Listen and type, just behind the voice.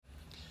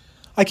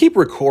I keep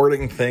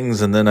recording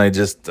things and then I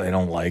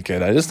don't like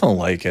it. I just don't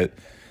like it.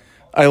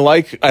 I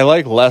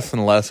like less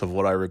and less of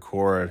what I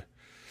record.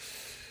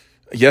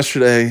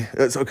 Yesterday,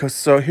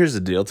 so here's the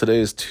deal. Today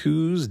is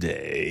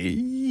Tuesday,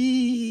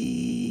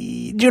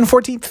 June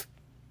 14th.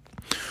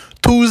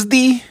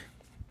 Tuesday.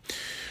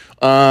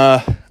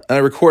 And I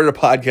recorded a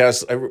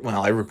podcast. I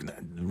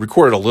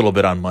recorded a little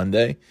bit on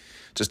Monday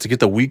just to get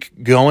the week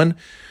going.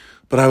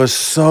 But I was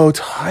so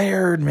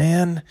tired,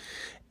 man.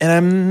 And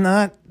I'm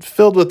not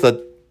filled with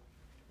a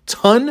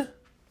ton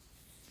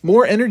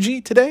more energy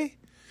today,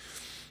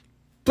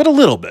 but a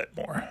little bit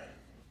more.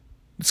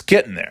 It's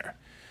getting there.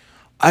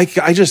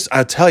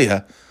 I'll tell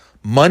you,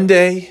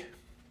 Monday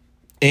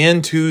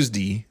and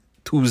Tuesday,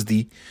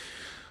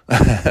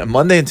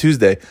 Monday and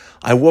Tuesday,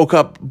 I woke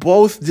up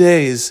both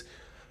days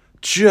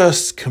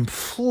just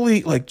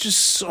just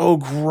so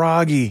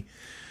groggy,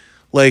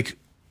 like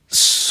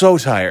so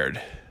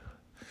tired.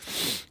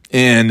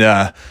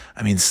 And,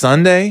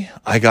 Sunday,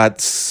 I got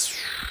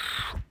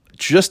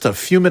just a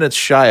few minutes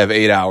shy of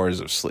 8 hours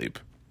of sleep.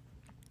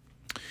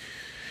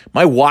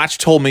 My watch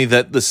told me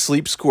that the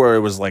sleep score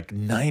was like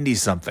 90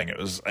 something. It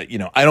was,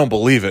 I don't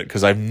believe it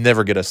because I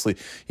never get a sleep.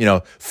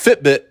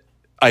 Fitbit,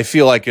 I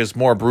feel like is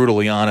more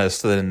brutally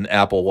honest than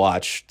Apple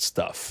Watch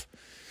stuff.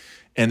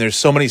 And there's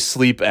so many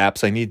sleep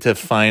apps. I need to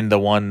find the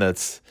one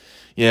that's,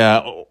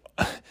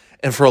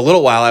 And for a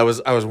little while, I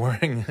was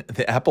wearing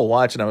the Apple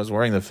Watch and I was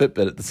wearing the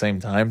Fitbit at the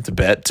same time to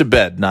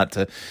bed, not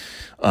to,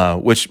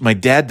 which my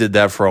dad did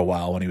that for a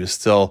while when he was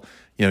still,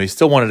 he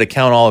still wanted to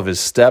count all of his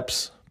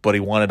steps, but he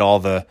wanted all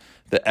the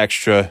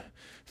extra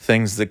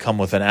things that come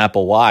with an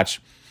Apple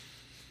Watch.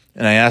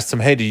 And I asked him,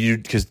 hey,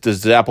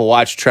 does the Apple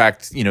Watch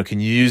track, can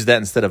you use that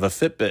instead of a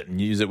Fitbit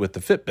and use it with the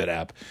Fitbit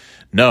app?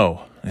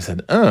 No. I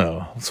said,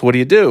 oh, so what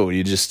do?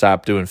 You just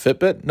stop doing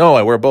Fitbit? No,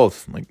 I wear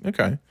both. I'm like,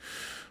 okay.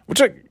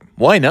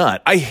 Why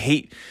not? I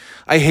hate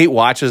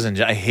watches and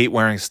I hate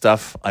wearing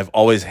stuff. I've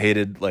always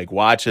hated like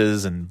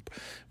watches and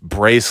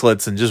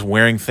bracelets and just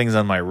wearing things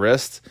on my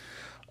wrist.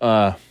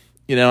 I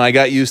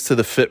got used to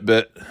the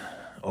Fitbit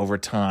over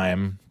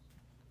time.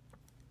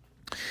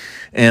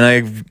 And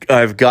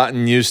I've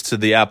gotten used to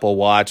the Apple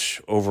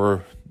Watch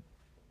over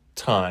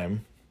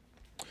time.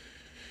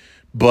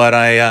 But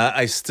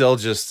I still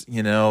just,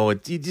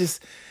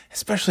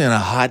 especially on a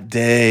hot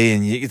day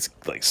and it's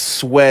like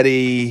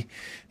sweaty,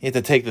 you have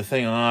to take the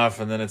thing off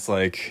and then it's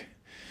like,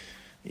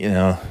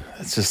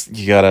 it's just,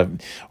 you gotta,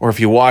 or if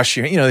you wash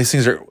your, these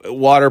things are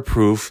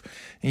waterproof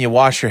and you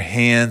wash your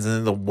hands and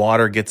then the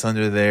water gets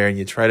under there and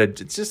you try to,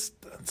 it's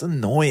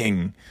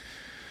annoying.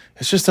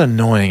 It's just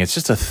annoying. It's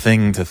just a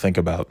thing to think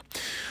about.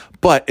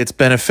 But it's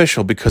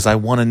beneficial because I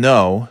want to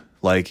know,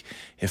 like,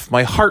 if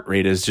my heart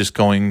rate is just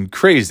going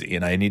crazy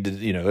and I need to,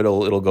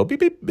 it'll go beep,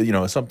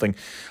 beep, something.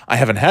 I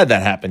haven't had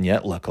that happen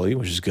yet, luckily,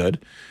 which is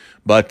good.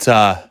 But,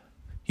 and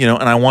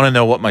I want to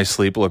know what my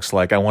sleep looks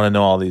like. I want to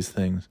know all these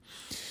things.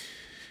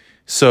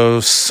 So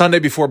Sunday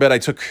before bed, I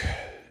took,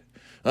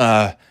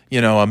 a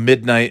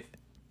midnight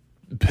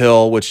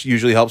pill, which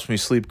usually helps me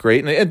sleep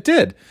great. And it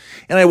did.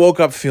 And I woke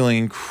up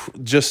feeling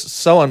just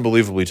so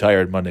unbelievably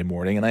tired Monday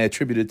morning. And I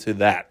attribute it to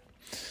that.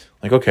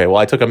 Like, okay, well,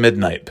 I took a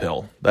midnight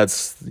pill.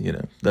 That's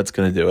going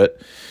to do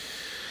it.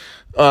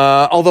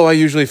 Although I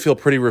usually feel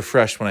pretty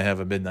refreshed when I have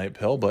a midnight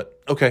pill,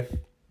 but okay.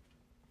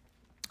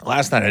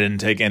 Last night I didn't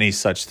take any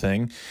such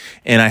thing.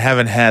 And I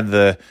haven't had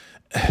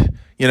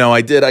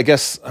I did, I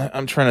guess,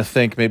 I'm trying to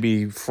think,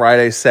 maybe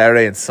Friday,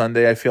 Saturday, and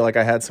Sunday I feel like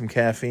I had some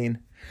caffeine.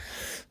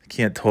 I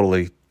can't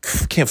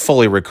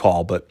fully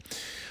recall, but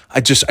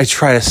I just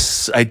try to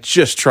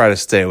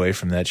stay away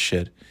from that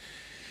shit.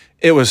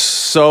 It was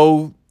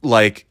so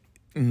like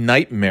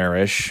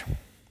nightmarish.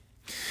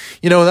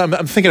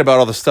 I'm thinking about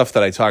all the stuff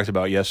that I talked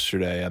about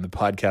yesterday on the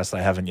podcast that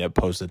I haven't yet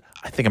posted.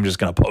 I think I'm just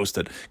going to post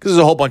it because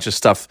there's a whole bunch of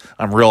stuff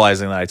I'm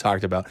realizing that I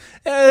talked about.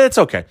 It's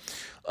okay.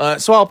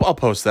 So I'll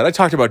post that. I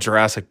talked about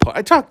Jurassic Park.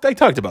 I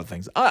talked about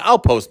things. I'll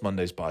post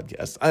Monday's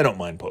podcast. I don't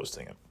mind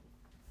posting it.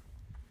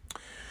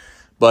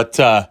 But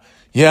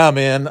yeah,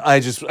 man,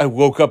 I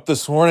woke up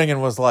this morning and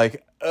was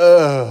like,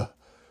 I'm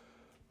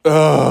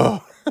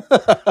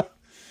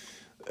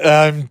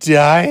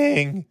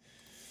dying.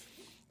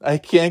 I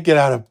can't get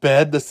out of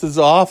bed. This is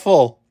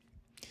awful.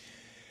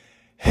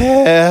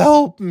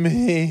 Help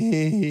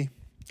me.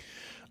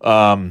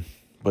 But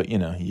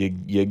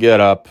you get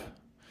up.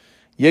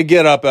 You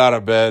get up out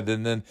of bed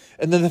and then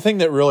the thing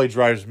that really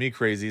drives me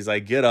crazy is I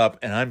get up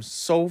and I'm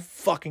so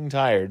fucking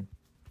tired.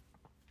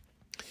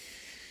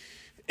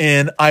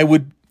 And I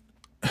would,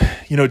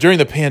 during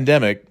the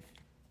pandemic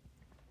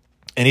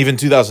and even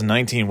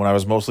 2019 when I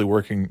was mostly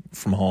working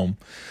from home,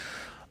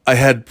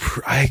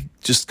 I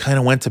just kind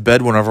of went to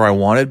bed whenever I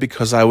wanted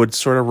because I would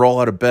sort of roll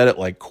out of bed at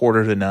like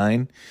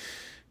 8:45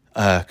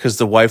 because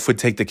the wife would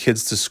take the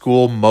kids to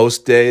school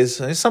most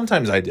days. And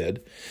sometimes I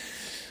did.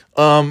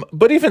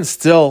 But even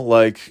still,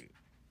 like,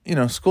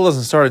 school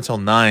doesn't start until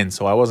 9,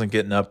 so I wasn't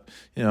getting up,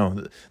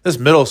 this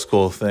middle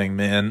school thing,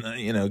 man,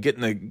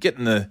 getting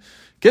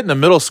the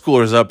middle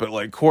schoolers up at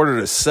like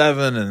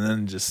 6:45 and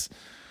then just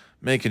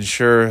making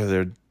sure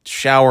they're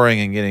showering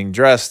and getting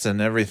dressed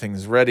and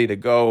everything's ready to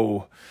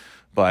go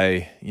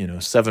by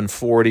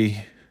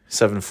 7:40,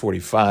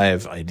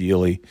 7:45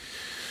 ideally.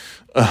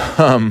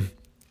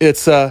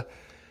 It's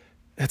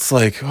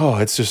like, oh,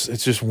 it's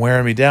just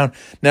wearing me down.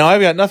 Now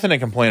I've got nothing to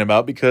complain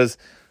about because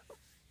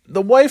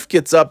the wife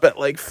gets up at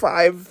like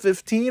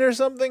 5:15 or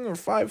something, or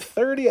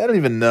 5:30. I don't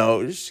even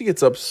know. She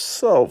gets up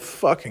so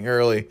fucking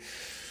early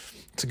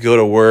to go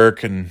to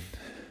work, and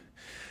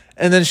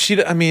then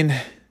her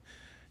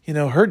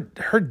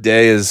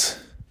day is,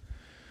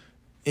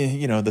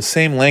 the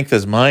same length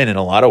as mine in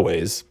a lot of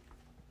ways.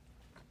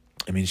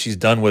 I mean, she's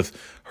done with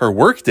her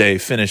work day,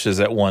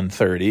 finishes at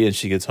 1:30, and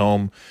she gets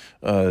home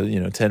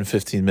 10,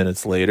 15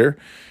 minutes later.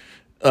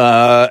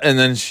 And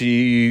then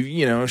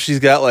she's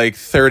got like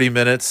 30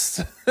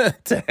 minutes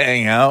to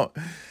hang out.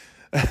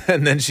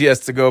 And then she has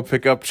to go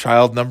pick up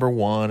child number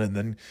 1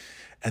 and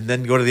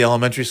then go to the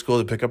elementary school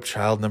to pick up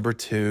child number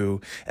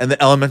 2. And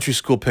the elementary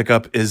school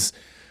pickup is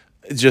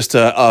just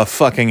a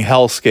fucking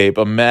hellscape,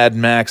 a Mad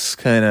Max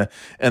kind of,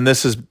 and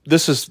this is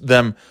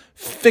them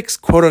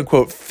quote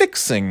unquote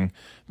fixing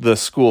the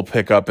school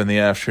pickup in the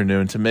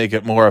afternoon to make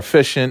it more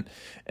efficient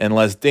and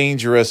less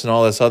dangerous and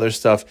all this other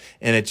stuff.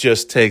 And it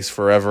just takes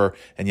forever,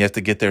 and you have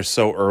to get there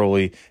so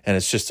early, and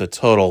it's just a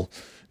total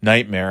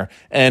nightmare.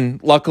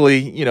 And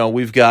luckily,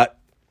 we've got,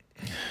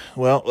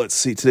 well, let's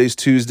see, today's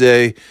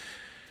Tuesday,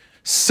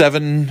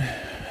 seven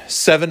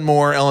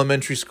more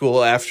elementary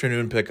school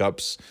afternoon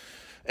pickups.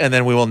 And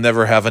then we will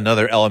never have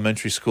another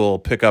elementary school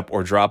pickup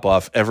or drop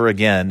off ever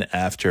again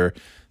after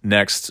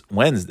next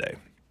Wednesday.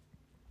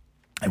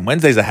 And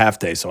Wednesday's a half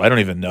day, so I don't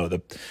even know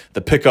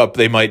the pickup.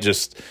 They might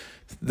just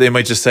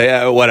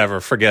say, whatever,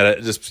 forget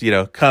it. Just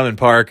come and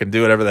park and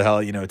do whatever the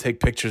hell. Take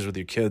pictures with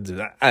your kids.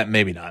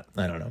 Maybe not.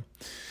 I don't know.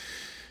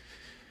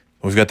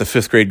 We've got the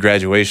 5th grade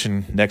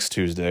graduation next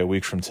Tuesday, a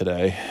week from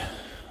today.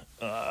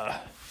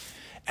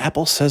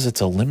 Apple says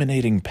it's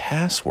eliminating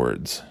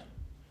passwords.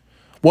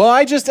 Well,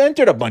 I just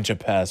entered a bunch of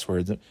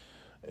passwords. What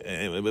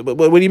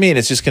do you mean?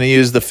 It's just going to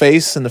use the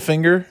face and the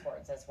finger?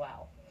 As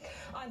well.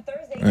 On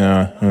Thursday,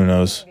 who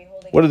knows?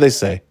 What did they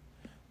say?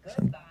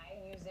 Goodbye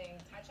using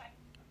Touch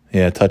ID.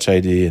 Yeah, Touch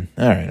ID.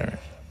 All right.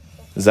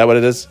 Is that what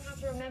it is? You have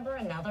to remember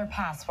another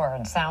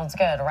password. Sounds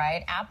good,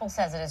 right? Apple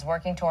says it is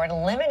working toward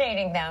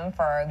eliminating them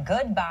for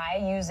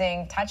goodbye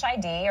using Touch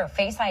ID or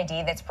Face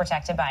ID that's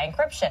protected by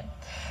encryption.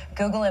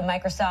 Google and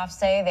Microsoft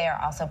say they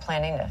are also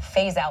planning to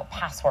phase out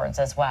passwords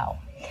as well.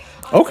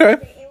 Okay.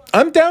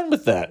 I'm down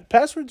with that.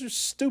 Passwords are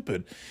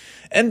stupid.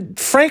 And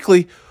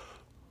frankly,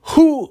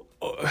 how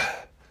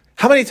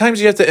many times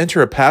do you have to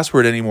enter a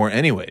password anymore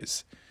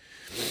anyways?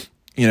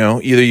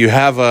 Either you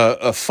have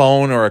a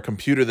phone or a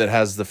computer that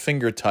has the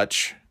finger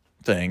touch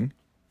thing,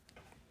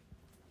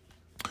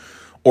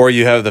 or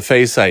you have the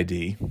Face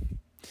ID.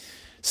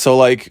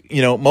 So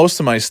most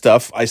of my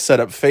stuff, I set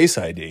up Face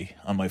ID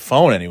on my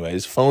phone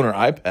anyways, phone or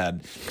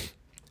iPad.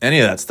 Any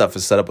of that stuff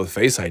is set up with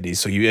Face ID.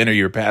 So you enter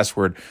your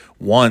password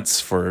once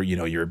for,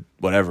 your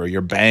whatever,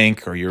 your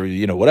bank or your,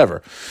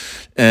 whatever.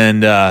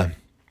 And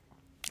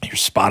your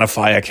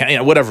Spotify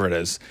account, whatever it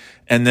is.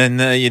 And then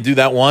you do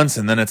that once,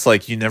 and then it's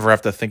like you never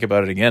have to think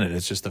about it again. And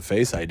it's just a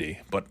Face ID.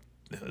 But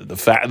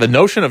the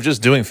notion of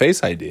just doing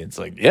Face ID, it's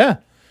like, yeah,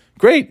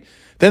 great.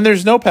 Then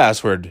there's no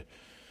password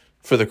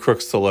for the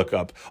crooks to look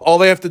up. All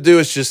they have to do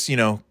is just,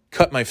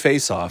 cut my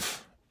face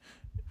off.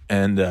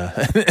 And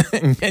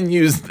and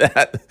use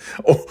that,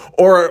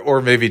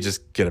 or maybe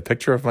just get a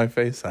picture of my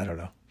face. I don't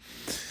know.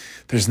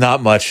 There's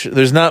not much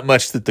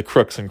that the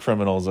crooks and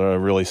criminals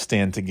really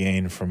stand to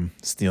gain from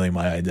stealing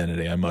my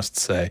identity, I must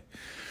say.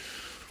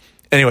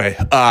 Anyway,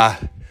 yeah.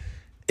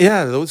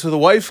 So the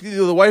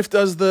wife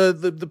does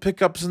the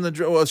pickups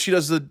and she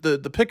does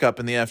the pickup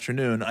in the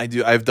afternoon.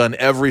 I've done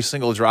every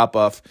single drop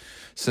off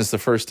since the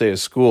first day of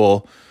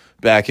school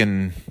back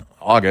in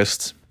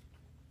August,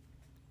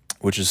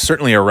 which is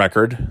certainly a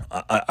record.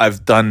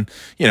 I've done,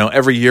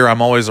 every year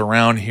I'm always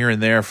around here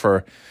and there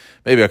for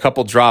maybe a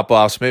couple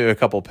drop-offs, maybe a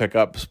couple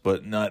pickups,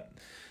 but not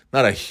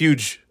a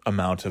huge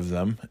amount of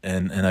them.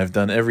 And I've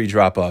done every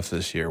drop-off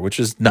this year, which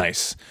is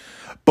nice.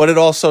 But it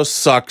also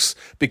sucks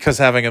because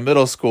having a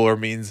middle schooler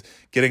means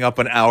getting up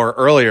an hour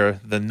earlier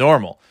than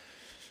normal.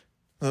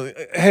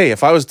 Hey,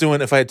 if I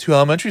had 2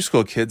 elementary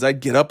school kids,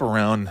 I'd get up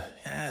around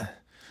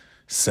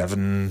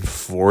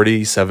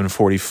 7:40,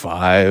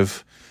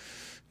 7:45.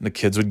 The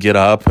kids would get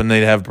up and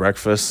they'd have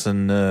breakfast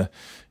and,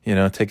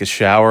 take a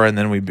shower, and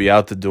then we'd be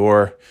out the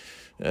door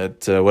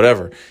at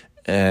whatever.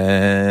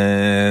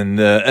 And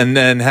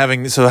then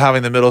having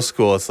the middle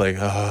school, it's like,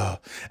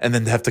 and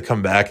then have to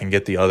come back and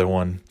get the other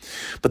one.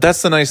 But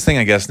that's the nice thing,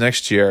 I guess.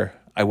 Next year,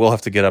 I will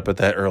have to get up at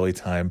that early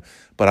time,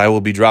 but I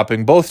will be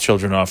dropping both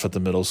children off at the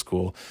middle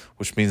school,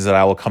 which means that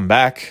I will come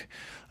back.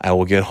 I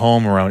will get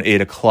home around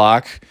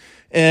 8:00.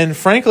 And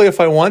frankly, if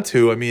I want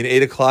to,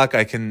 8:00,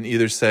 I can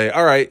either say,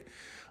 all right,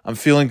 I'm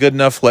feeling good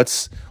enough.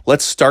 Let's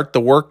start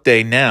the work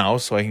day now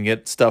so I can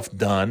get stuff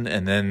done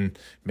and then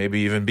maybe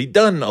even be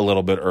done a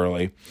little bit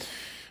early.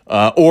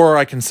 Or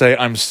I can say,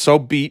 I'm so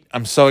beat,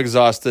 I'm so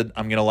exhausted,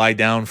 I'm going to lie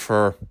down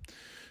for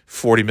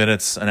 40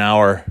 minutes, an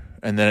hour,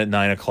 and then at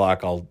 9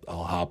 o'clock I'll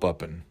hop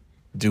up and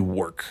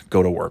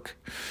go to work.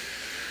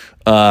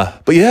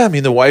 But yeah, I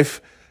mean, the wife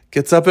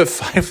gets up at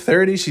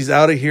 5:30. She's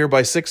out of here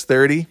by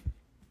 6:30,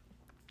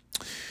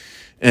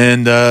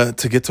 and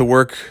to get to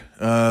work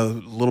a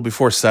little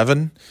before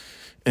 7,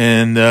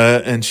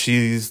 and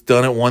she's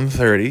done at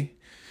 1:30,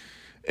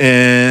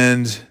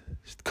 and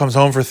comes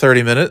home for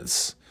 30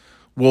 minutes.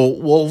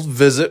 We'll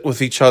visit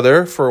with each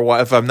other for a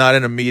while. If I'm not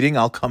in a meeting,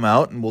 I'll come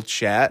out and we'll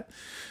chat.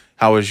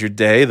 How was your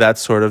day? That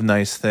sort of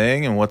nice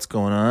thing, and what's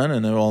going on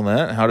and all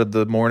that. How did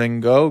the morning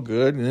go?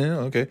 Good. Yeah,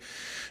 okay.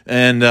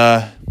 And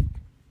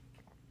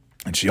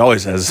she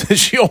always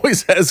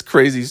has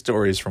crazy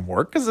stories from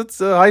work because it's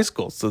high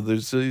school, so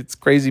it's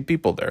crazy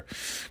people there,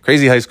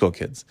 crazy high school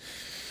kids.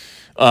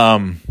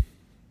 And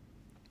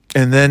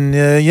then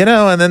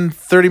and then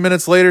 30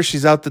 minutes later,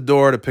 she's out the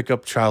door to pick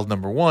up child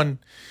number 1.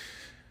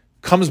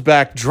 Comes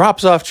back,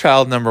 drops off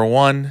child number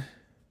 1.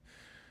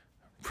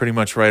 Pretty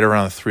much right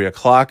around 3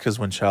 o'clock is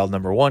when child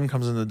number 1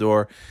 comes in the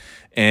door,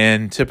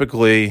 and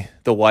typically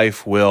the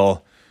wife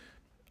will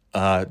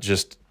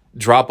just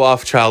drop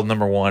off child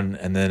number 1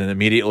 and then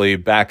immediately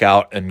back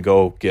out and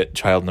go get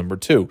child number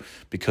 2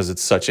 because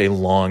it's such a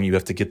long. You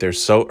have to get there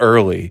so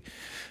early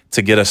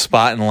to get a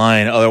spot in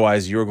line.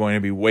 Otherwise, you're going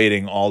to be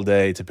waiting all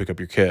day to pick up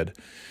your kid,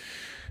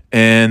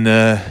 and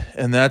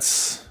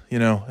that's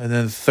and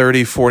then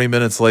 30, 40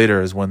 minutes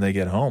later is when they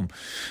get home.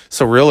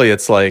 So really,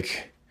 it's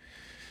like.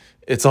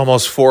 It's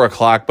almost 4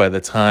 o'clock by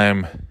the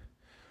time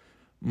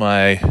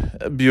my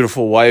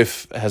beautiful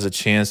wife has a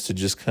chance to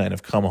just kind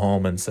of come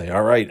home and say,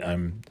 all right,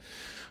 I'm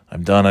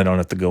done. I don't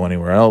have to go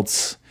anywhere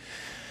else.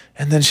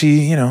 And then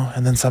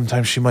and then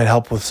sometimes she might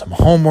help with some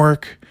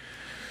homework.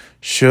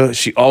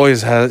 She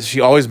always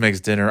makes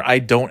dinner. I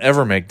don't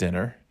ever make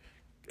dinner,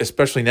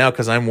 especially now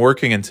because I'm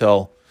working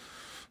until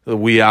the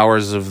wee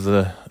hours of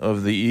the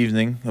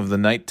evening, of the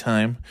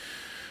nighttime.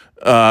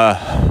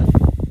 I've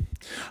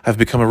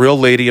become a real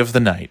lady of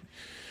the night.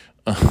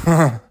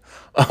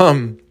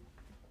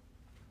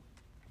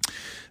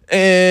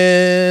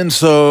 And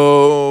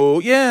so,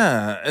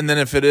 yeah. And then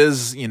if it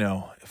is,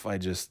 if I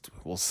just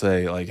will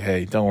say like,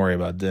 hey, don't worry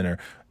about dinner.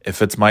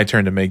 If it's my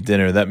turn to make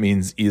dinner, that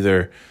means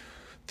either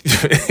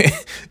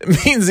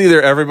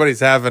everybody's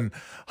having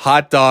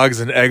hot dogs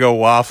and Eggo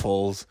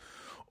waffles,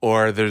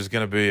 or there's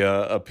going to be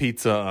a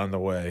pizza on the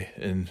way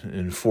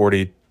in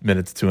 40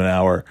 minutes to an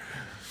hour,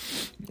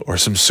 or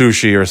some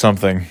sushi or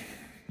something.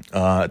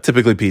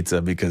 Typically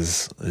pizza,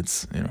 because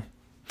it's,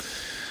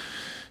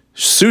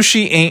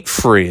 sushi ain't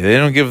free. They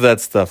don't give that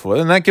stuff away.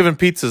 They're not giving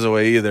pizzas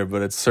away either,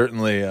 but it's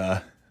certainly,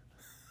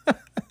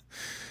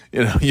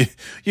 you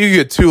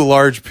get 2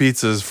 large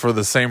pizzas for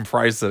the same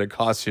price that it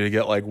costs you to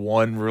get like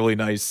one really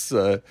nice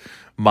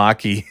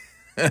maki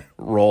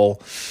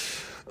roll.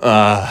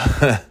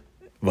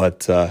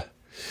 But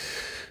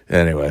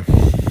anyway.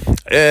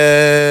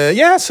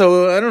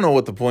 So I don't know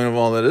what the point of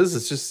all that is.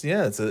 It's just,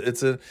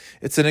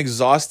 it's an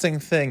exhausting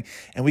thing.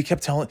 And we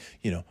kept telling,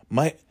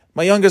 my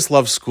youngest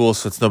loves school,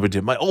 so it's no big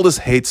deal. My oldest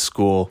hates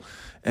school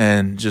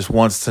and just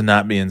wants to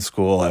not be in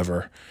school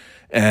ever.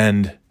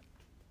 And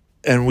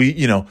we,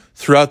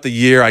 throughout the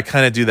year, I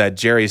kind of do that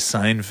Jerry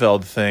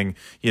Seinfeld thing,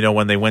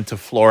 when they went to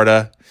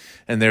Florida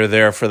and they're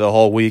there for the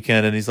whole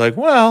weekend. And he's like,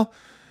 well,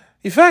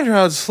 you factor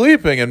out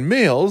sleeping and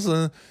meals,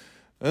 and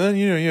then,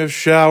 you have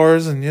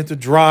showers and you have to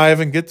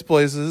drive and get to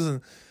places. And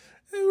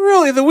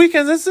really, the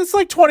weekends, it's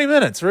like 20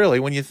 minutes, really.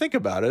 When you think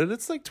about it,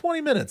 it's like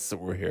 20 minutes that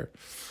we're here.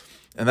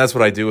 And that's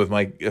what I do with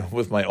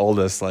my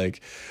oldest,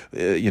 like,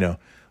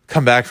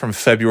 come back from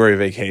February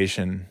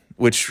vacation,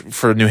 which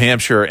for New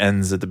Hampshire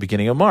ends at the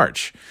beginning of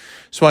March.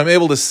 So I'm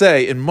able to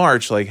say in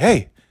March, like,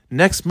 hey,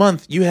 next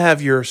month you have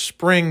your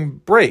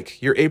spring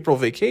break, your April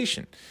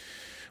vacation,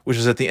 which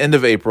is at the end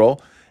of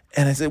April.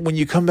 And I said, when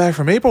you come back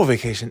from April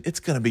vacation, it's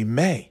going to be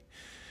May.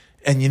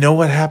 And you know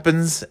what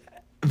happens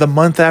the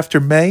month after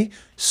May?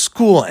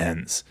 School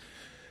ends.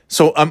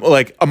 So I'm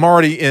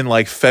already in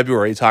like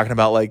February talking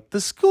about like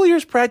the school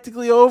year's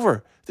practically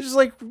over. There's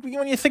like,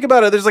 when you think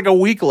about it, there's like a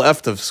week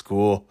left of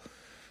school.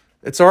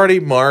 It's already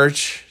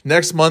March.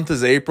 Next month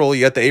is April.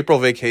 You got the April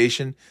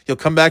vacation. You'll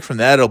come back from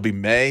that. It'll be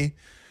May.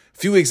 A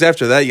few weeks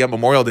after that, you got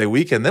Memorial Day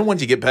weekend. Then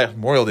once you get back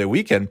Memorial Day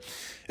weekend,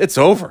 it's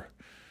over.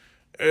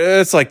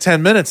 It's like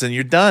 10 minutes and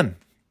you're done.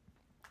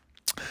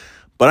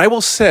 But I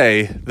will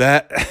say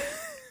that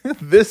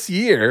this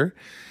year,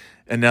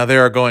 and now they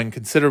are going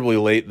considerably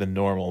late than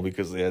normal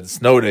because they had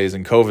snow days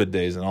and COVID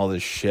days and all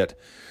this shit.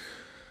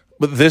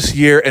 But this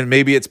year, and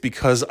maybe it's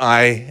because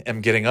I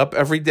am getting up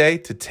every day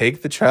to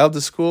take the child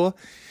to school,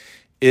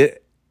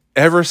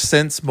 ever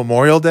since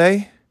Memorial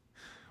Day,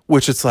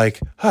 which it's like,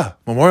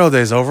 Memorial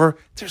Day's over.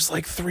 There's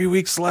like 3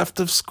 weeks left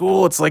of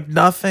school. It's like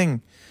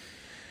nothing.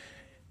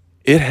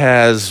 It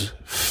has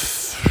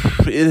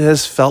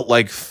felt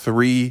like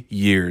 3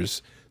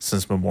 years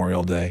since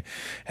Memorial Day.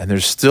 And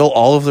there's still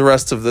all of the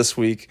rest of this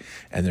week.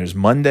 And there's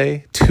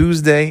Monday,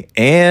 Tuesday,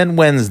 and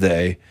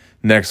Wednesday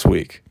next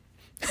week.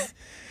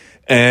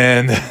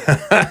 And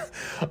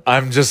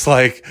I'm just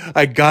like,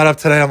 I got up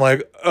today. I'm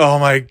like, oh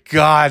my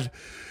God,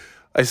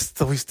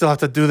 we still have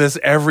to do this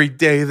every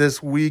day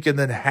this week and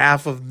then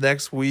half of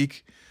next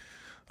week.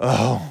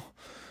 Oh,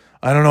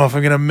 I don't know if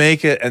I'm going to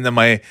make it. And then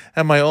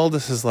my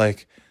oldest is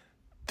like,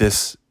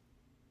 this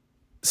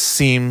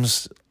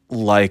seems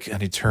like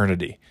an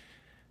eternity.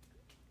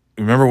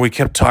 Remember, we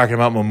kept talking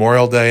about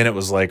Memorial Day, and it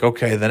was like,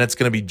 okay, then it's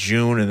going to be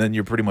June, and then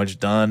you're pretty much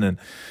done. And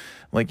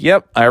I'm like,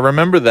 yep, I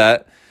remember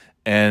that.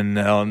 And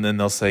then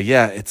they'll say,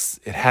 yeah, it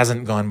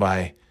hasn't gone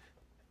by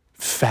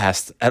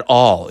fast at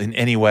all in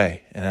any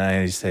way. And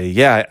I say,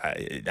 yeah,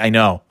 I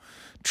know.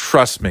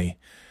 Trust me.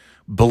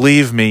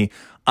 Believe me,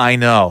 I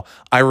know.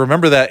 I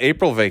remember that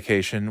April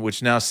vacation,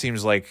 which now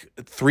seems like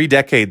 3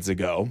 decades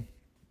ago.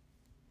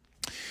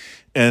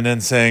 And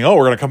then saying, oh,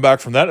 we're going to come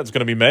back from that. It's going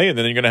to be May. And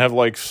then you're going to have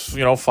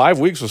 5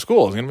 weeks of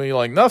school. It's going to be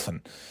like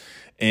nothing.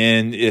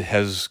 And it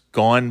has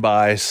gone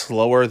by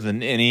slower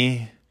than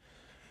any.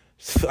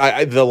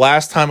 The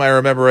last time I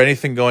remember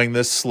anything going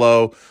this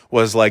slow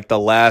was like the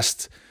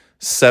last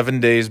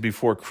 7 days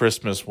before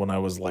Christmas when I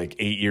was like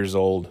 8 years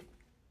old.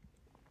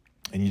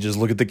 And you just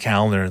look at the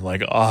calendar and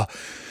like,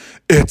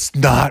 it's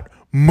not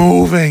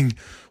moving.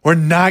 We're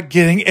not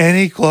getting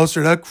any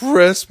closer to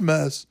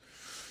Christmas.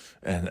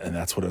 And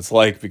that's what it's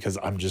like, because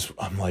I'm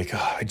like,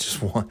 I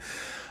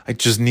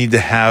just need to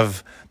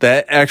have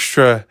that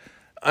extra.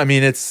 I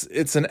mean,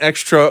 it's an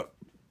extra,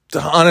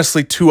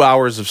 honestly, 2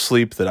 hours of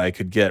sleep that I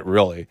could get,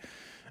 really.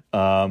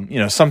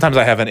 Sometimes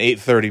I have an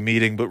 8:30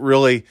 meeting, but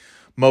really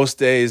most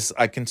days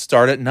I can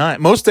start at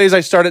 9. Most days I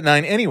start at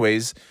 9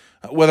 anyways,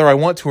 whether I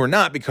want to or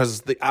not,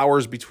 because the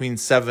hours between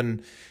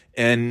 7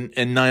 and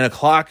 9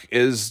 o'clock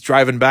is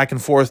driving back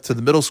and forth to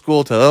the middle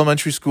school, to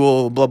elementary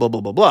school, blah, blah,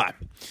 blah, blah, blah.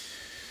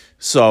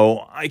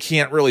 So I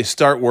can't really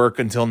start work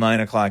until 9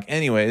 o'clock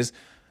anyways.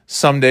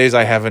 Some days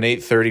I have an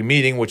 8:30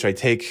 meeting, which I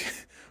take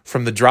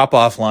from the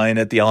drop-off line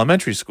at the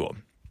elementary school.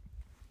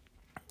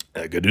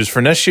 Good news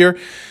for next year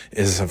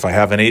is if I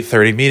have an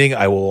 8:30 meeting,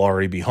 I will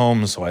already be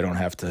home, so I don't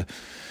have to,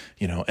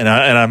 and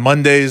on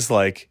Mondays,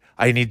 like,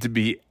 I need to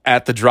be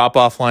at the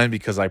drop-off line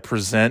because I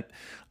present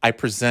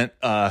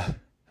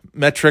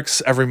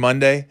metrics every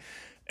Monday.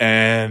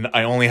 And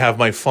I only have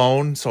my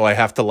phone, so I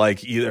have to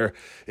either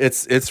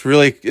it's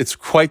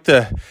quite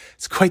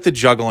the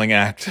juggling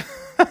act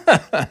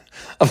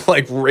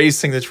of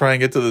racing to try and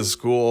get to the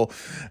school,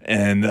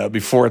 and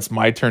before it's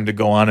my turn to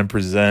go on and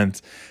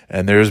present.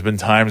 And there's been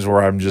times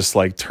where I'm just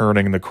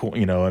turning the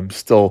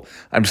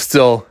I'm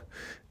still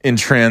in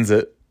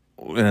transit,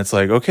 and it's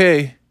like,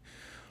 okay,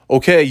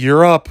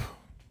 you're up.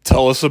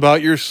 Tell us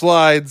about your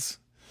slides.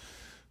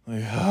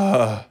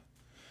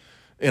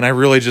 And I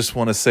really just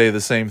want to say the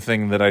same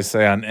thing that I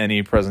say on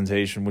any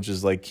presentation, which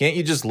is can't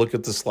you just look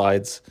at the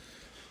slides?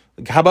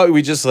 How about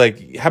you just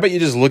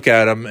look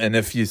at them, and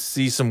if you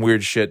see some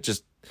weird shit,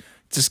 just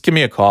give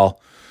me a call.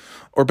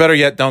 Or better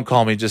yet, don't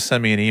call me, just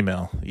send me an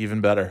email.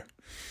 Even better.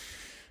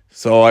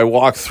 So I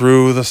walk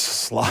through the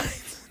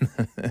slides,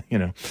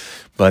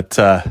 But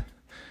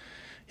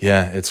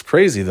yeah, it's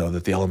crazy though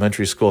that the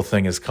elementary school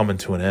thing is coming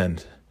to an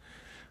end.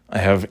 I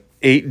have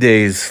 8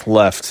 days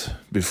left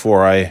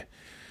before I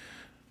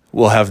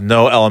will have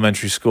no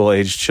elementary school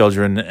aged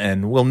children,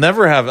 and we'll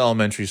never have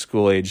elementary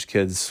school aged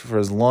kids for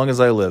as long as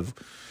I live.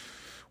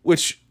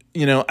 Which,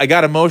 I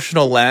got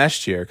emotional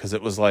last year because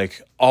it was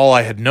all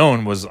I had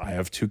known was I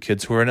have 2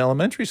 kids who are in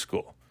elementary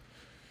school.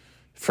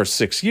 For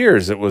 6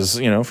 years, it was,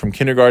 from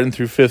kindergarten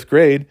through 5th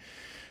grade,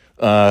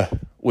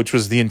 which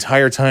was the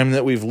entire time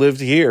that we've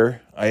lived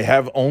here. I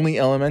have only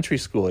elementary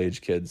school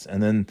age kids.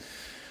 And then,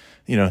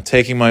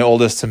 taking my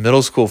oldest to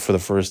middle school for the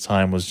first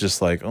time was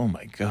just oh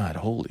my God,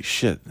 holy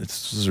shit,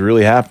 this is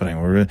really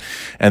happening.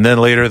 And then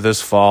later this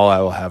fall, I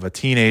will have a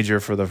teenager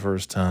for the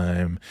first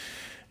time,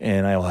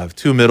 and I will have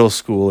 2 middle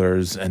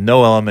schoolers and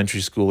no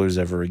elementary schoolers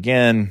ever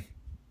again.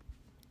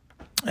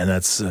 And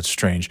that's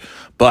strange.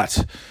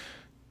 But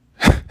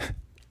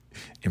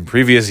in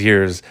previous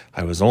years,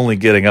 I was only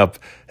getting up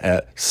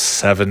at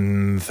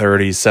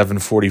 7:30,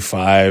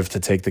 7:45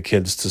 to take the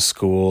kids to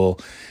school.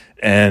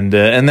 And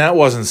that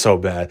wasn't so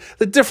bad.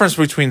 The difference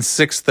between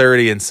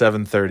 6:30 and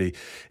 7:30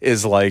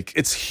 is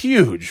it's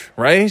huge,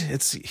 right?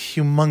 It's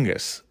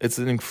humongous. It's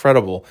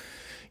incredible.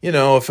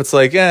 If it's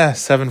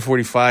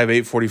 7:45,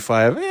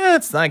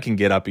 8:45, I can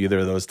get up either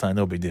of those times.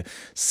 No big deal.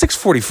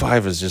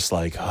 6:45 is just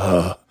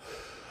And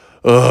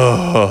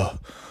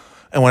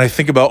when I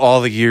think about all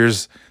the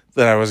years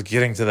that I was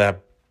getting to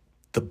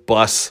the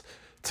bus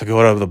to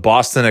go to the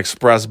Boston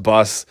Express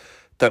bus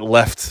that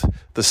left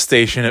the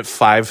station at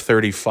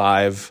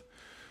 5:35,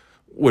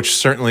 which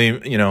certainly,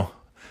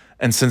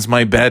 and since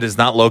my bed is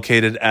not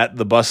located at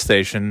the bus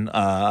station,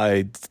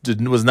 I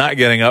was not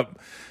getting up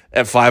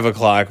at 5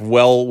 o'clock.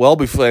 Well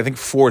before, I think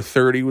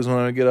 4:30 was when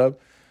I would get up.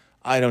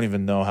 I don't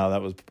even know how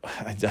that was.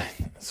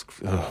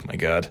 Oh my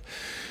God.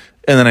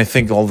 And then I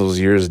think all those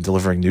years of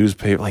delivering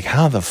newspaper,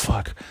 how the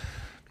fuck?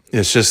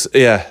 It's just,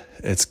 yeah,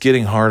 it's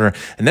getting harder.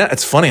 And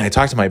it's funny. I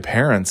talked to my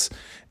parents,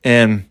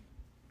 and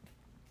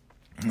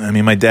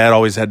my dad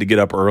always had to get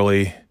up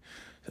early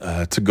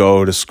to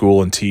go to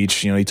school and teach.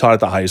 He taught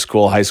at the high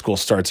school. High school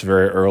starts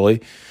very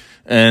early.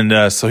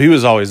 And so he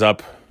was always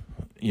up,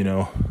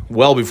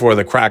 well before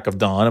the crack of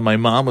dawn. And my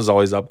mom was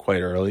always up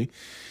quite early.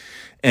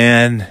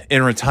 And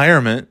in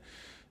retirement,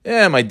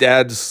 my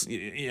dad's,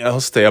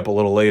 he'll stay up a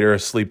little later,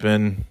 sleep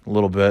in a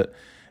little bit.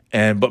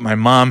 But my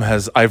mom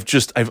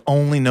I've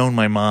only known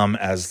my mom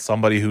as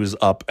somebody who's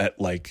up at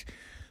like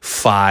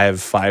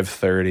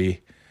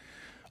 5:30.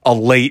 A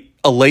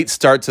late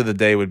start to the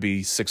day would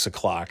be 6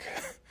 o'clock.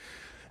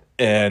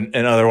 And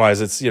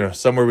otherwise it's,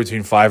 somewhere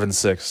between 5 and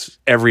 6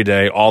 every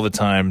day, all the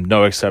time,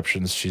 no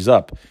exceptions. She's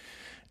up.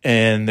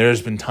 And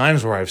there's been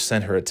times where I've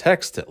sent her a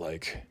text at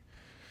like,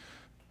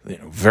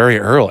 very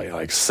early,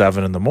 like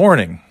 7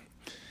 a.m.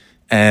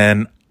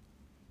 And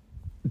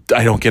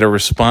I don't get a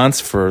response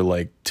for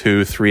like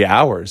 2-3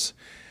 hours.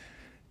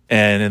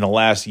 And in the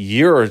last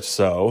year or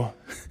so,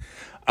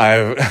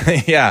 I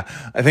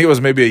think it was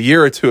maybe a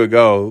year or two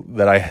ago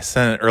that I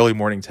sent an early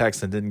morning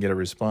text and didn't get a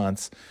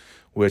response,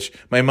 which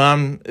my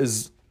mom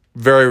is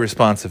very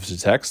responsive to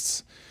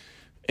texts.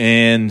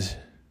 And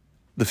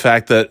the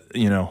fact that,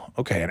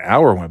 an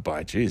hour went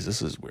by, geez,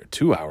 this is weird,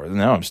 2 hours. And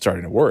now I'm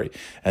starting to worry.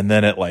 And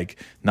then at like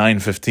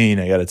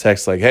 9:15, I got a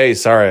text like, hey,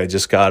 sorry, I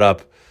just got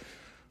up.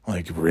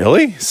 Like,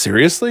 really?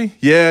 Seriously?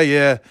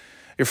 Yeah.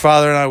 Your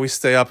father and I, we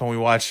stay up and we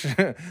watch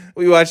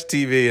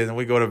TV, and then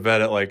we go to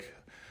bed at like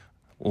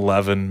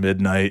 11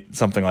 midnight,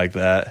 something like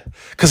that.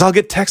 Because I'll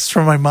get texts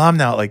from my mom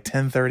now at like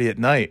 10:30 at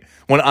night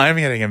when I'm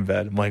getting in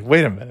bed. I'm like,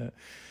 wait a minute.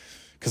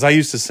 Because I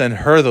used to send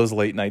her those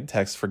late night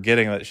texts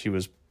forgetting that she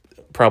was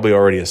probably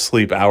already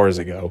asleep hours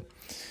ago.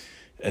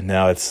 And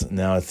now it's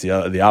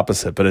the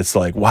opposite. But it's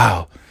like,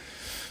 wow.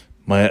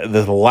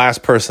 The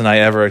last person I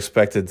ever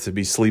expected to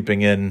be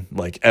sleeping in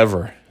like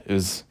ever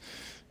is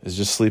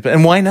just sleeping.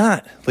 And why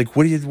not? Like,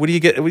 what do you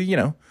get?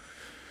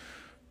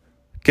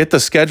 Get the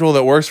schedule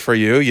that works for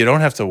you. You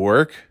don't have to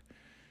work.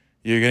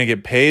 You're going to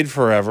get paid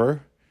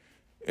forever.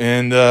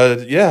 And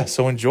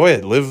so enjoy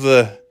it. Live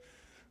the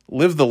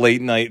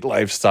late night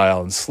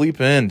lifestyle and sleep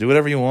in. Do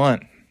whatever you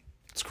want.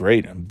 It's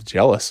great. I'm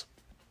jealous.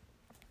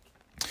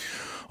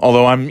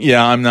 Although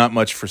I'm not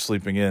much for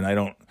sleeping in. I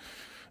don't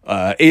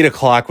 8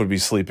 o'clock would be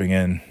sleeping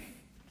in.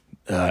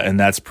 And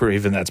that's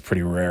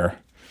pretty rare.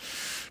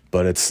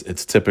 But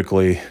it's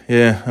typically,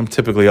 I'm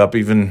typically up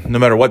even no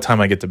matter what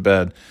time I get to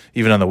bed.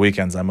 Even on the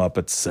weekends, I'm up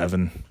at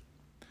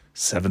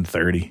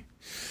 7:30.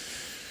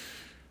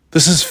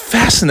 This is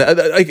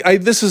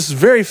fascinating. This is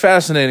very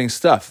fascinating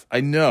stuff.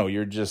 I know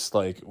you're just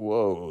like,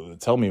 whoa,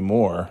 tell me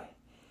more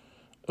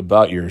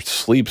about your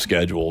sleep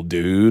schedule,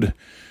 dude.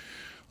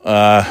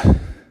 I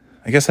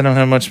guess I don't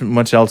have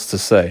much else to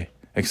say,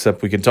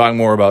 except we can talk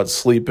more about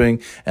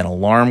sleeping and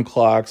alarm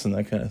clocks and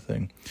that kind of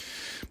thing.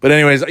 But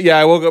anyways,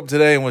 I woke up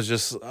today and was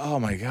just, oh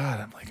my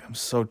God, I'm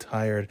so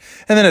tired.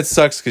 And then it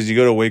sucks because you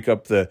go to wake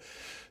up the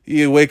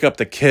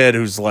kid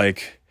who's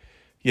like,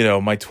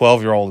 my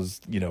 12-year-old is,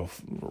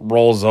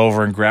 rolls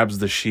over and grabs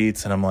the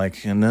sheets, and I'm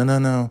like,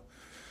 no,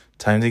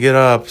 time to get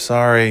up.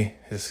 Sorry,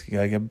 just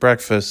gotta get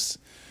breakfast.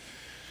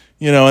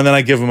 And then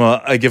I give him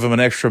an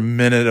extra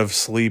minute of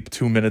sleep,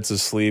 2 minutes of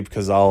sleep,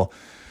 because I'll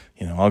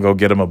go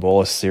get him a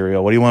bowl of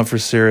cereal. What do you want for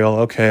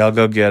cereal? Okay, I'll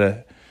go get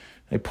it.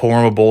 I pour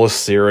him a bowl of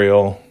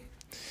cereal.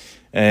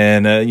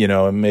 And,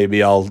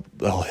 maybe I'll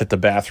hit the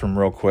bathroom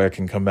real quick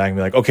and come back and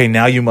be like, okay,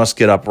 now you must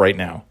get up right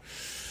now.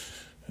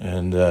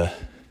 And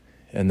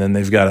then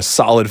they've got a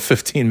solid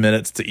 15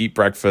 minutes to eat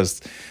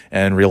breakfast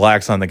and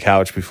relax on the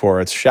couch before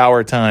it's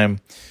shower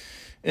time.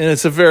 And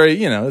it's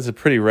it's a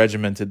pretty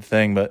regimented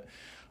thing. But,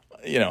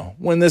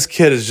 when this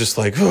kid is just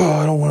like, oh,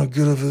 I don't want to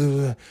get up.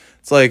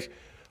 It's like,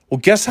 well,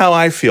 guess how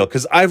I feel?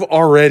 Because I've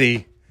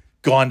already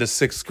gone to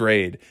 6th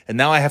grade. And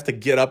now I have to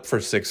get up for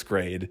 6th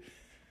grade.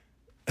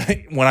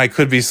 When I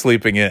could be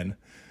sleeping in.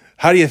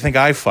 How do you think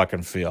I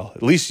fucking feel?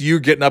 At least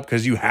you're getting up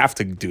because you have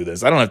to do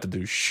this. I don't have to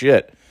do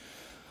shit.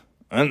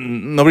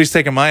 And nobody's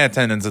taking my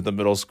attendance at the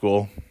middle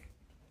school.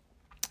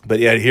 But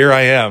yet here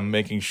I am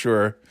making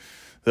sure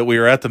that we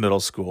are at the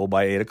middle school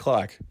by 8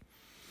 o'clock.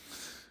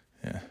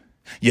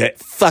 Yeah,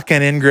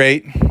 fucking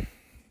ingrate.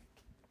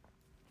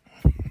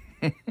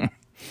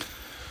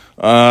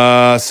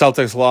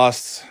 Celtics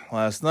lost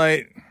last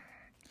night.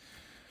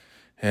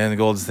 And the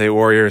Golden State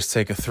Warriors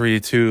take a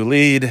 3-2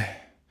 lead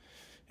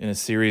in a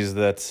series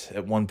that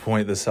at one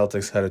point the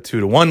Celtics had a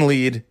 2-1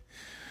 lead.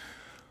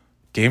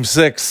 Game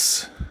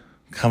 6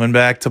 coming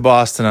back to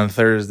Boston on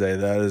Thursday.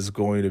 That is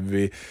going to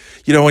be,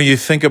 when you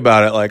think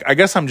about it, like, I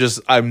guess I'm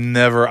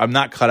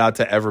not cut out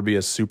to ever be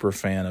a super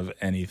fan of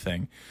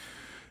anything,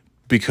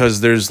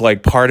 because there's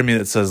like part of me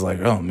that says like,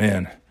 oh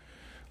man,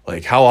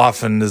 like how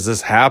often does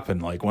this happen?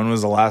 Like when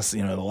was the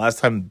last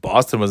time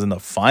Boston was in the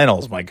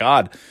finals? My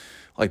God.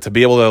 Like to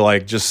be able to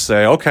like just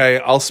say, okay,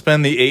 I'll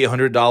spend the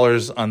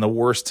 $800 on the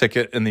worst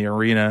ticket in the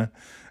arena.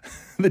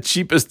 The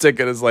cheapest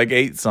ticket is like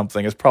 $8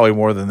 something. It's probably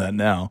more than that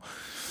now.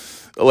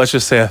 Let's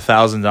just say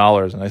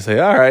 $1,000. And I say,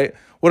 all right,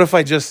 what if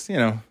I just,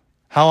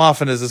 how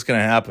often is this going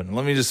to happen?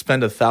 Let me just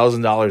spend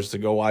 $1,000 to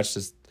go watch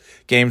this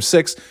Game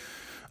 6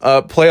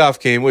 playoff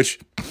game, which,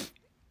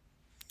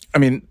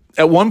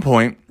 at one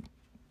point,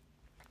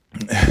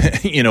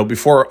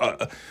 before,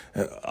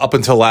 up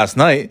until last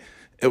night,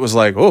 it was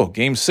like, oh,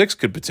 Game 6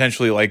 could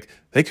potentially, like,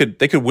 they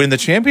could win the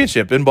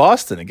championship in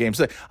Boston in Game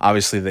 6.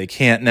 Obviously, they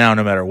can't now,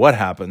 no matter what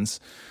happens.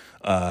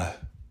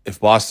 If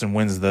Boston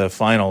wins the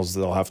finals,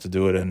 they'll have to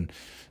do it in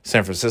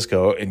San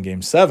Francisco in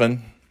Game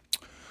 7.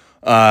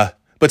 But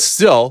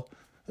still,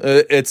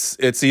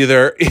 it's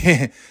either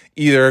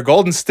either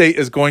Golden State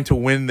is going to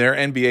win their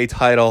NBA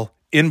title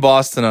in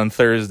Boston on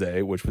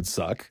Thursday, which would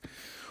suck,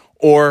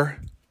 or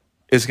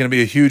it's going to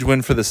be a huge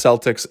win for the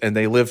Celtics and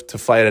they live to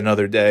fight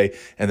another day,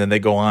 and then they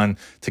go on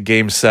to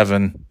Game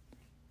 7.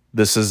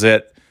 This is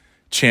it.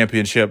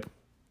 Championship,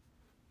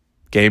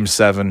 Game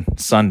 7,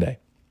 Sunday.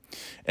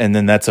 And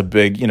then that's a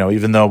big,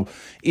 even though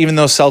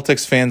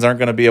Celtics fans aren't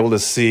going to be able to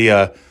see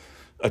a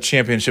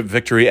championship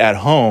victory at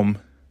home,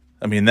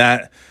 I mean,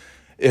 that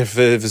if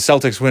the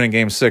Celtics win in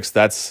Game 6,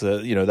 that's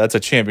a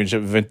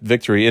championship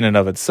victory in and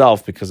of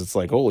itself, because it's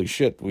like, holy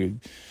shit, we're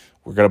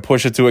going to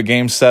push it to a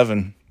Game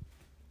 7,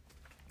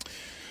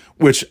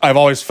 which I've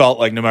always felt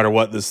like no matter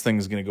what, this thing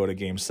is going to go to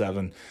Game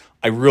 7.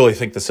 I really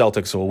think the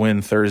Celtics will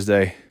win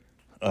Thursday.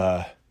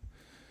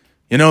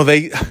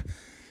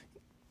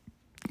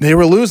 They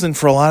were losing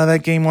for a lot of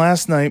that game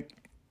last night,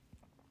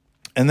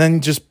 and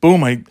then just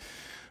boom, I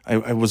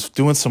was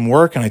doing some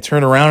work and I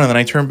turned around and then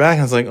I turned back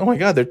and I was like, oh my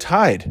God, they're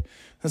tied.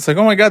 It's like,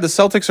 oh my God, the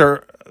Celtics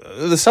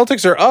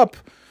are up.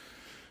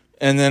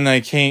 And then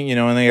I came,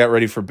 and they got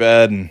ready for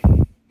bed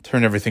and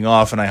turned everything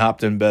off, and I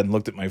hopped in bed and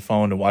looked at my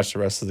phone to watch the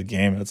rest of the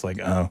game. And it's like,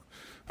 oh,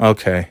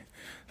 okay,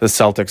 the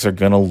Celtics are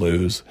gonna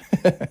lose.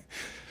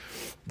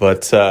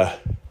 But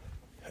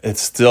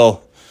it's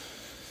still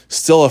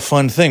a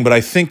fun thing. But I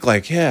think,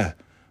 like, yeah,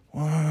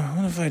 well,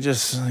 what if I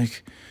just,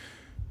 like,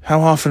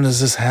 how often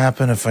does this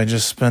happen if I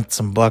just spent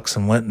some bucks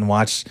and went and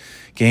watched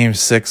Game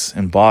 6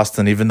 in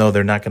Boston, even though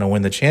they're not going to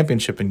win the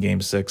championship in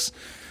Game 6?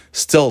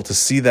 Still, to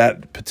see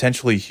that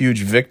potentially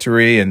huge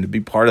victory and to be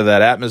part of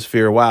that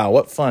atmosphere, wow,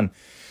 what fun.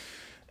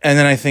 And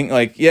then I think,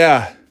 like,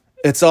 yeah,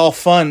 it's all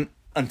fun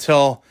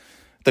until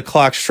the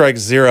clock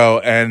strikes 0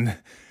 and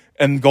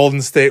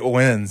Golden State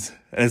wins.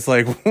 And it's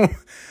like,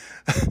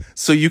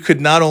 so you could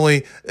not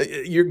only,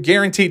 you're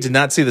guaranteed to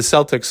not see the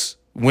Celtics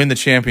win the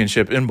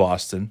championship in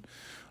Boston,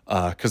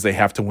 because they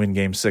have to win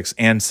Game 6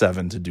 and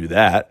 7 to do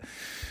that.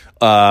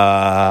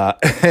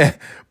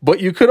 But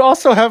you could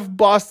also have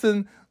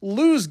Boston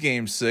lose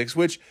Game 6,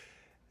 which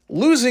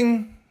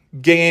losing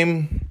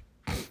Game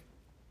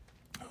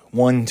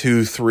 1,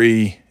 2,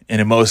 3, and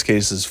in most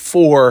cases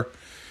 4,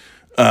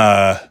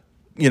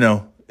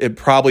 it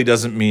probably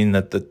doesn't mean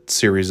that the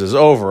series is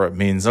over. It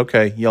means,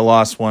 okay, you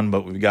lost one,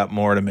 but we've got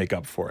more to make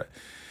up for it.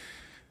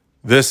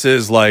 This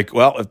is like,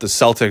 well, if the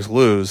Celtics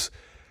lose,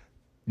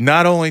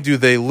 not only do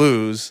they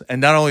lose, and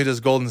not only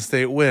does Golden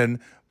State win,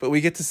 but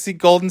we get to see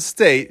Golden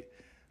State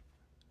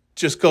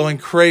just going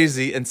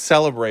crazy and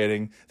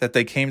celebrating that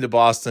they came to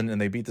Boston and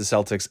they beat the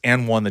Celtics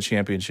and won the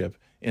championship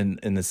in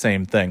the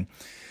same thing.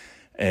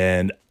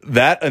 And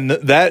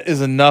that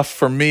is enough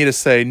for me to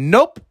say,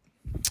 nope,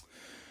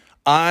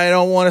 I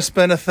don't want to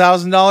spend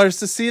 $1,000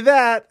 to see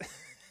that.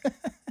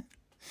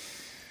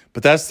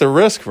 But that's the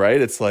risk,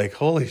 right? It's like,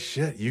 holy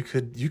shit, you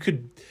could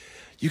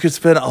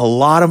spend a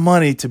lot of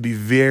money to be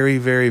very,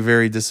 very,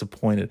 very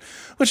disappointed,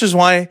 which is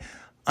why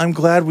I'm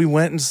glad we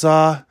went and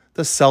saw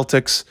the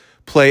Celtics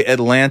play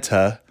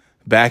Atlanta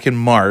back in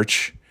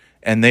March,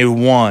 and they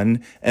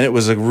won, and it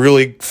was a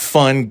really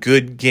fun,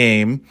 good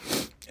game,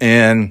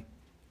 and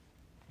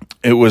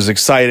it was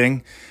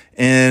exciting,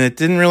 and it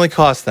didn't really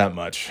cost that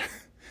much.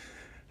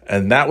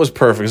 And that was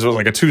perfect. It was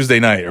like a Tuesday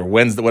night or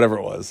Wednesday, whatever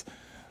it was.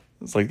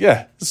 It's like,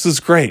 yeah, this is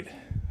great.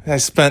 I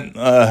spent,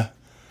 I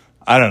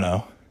don't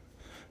know.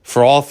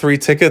 For all 3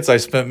 tickets, I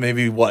spent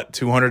maybe,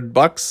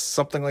 $200,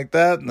 something like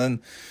that. And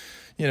then,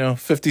 $50,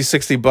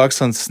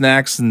 $60 on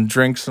snacks and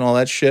drinks and all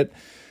that shit.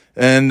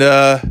 And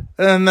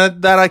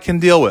that I can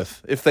deal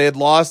with. If they had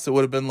lost, it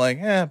would have been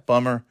like,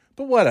 bummer.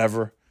 But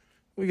whatever.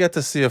 We got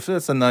to see if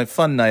it's a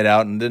fun night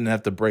out and didn't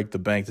have to break the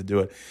bank to do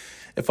it.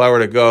 If I were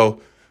to go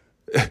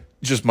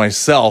just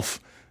myself,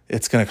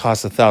 it's going to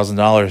cost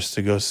 $1,000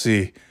 to go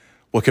see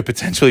what could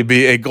potentially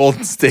be a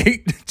Golden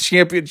State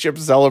championship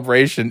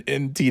celebration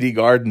in TD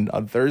Garden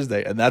on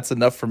Thursday. And that's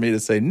enough for me to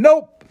say,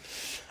 nope,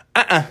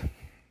 I'll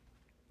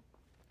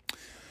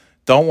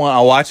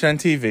watch it on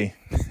TV.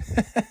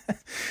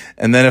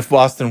 And then if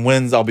Boston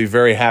wins, I'll be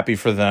very happy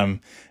for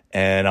them.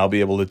 And I'll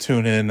be able to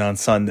tune in on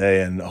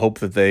Sunday and hope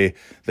that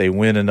they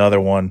win another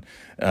one,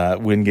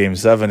 win Game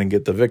 7 and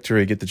get the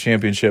victory, get the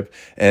championship.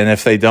 And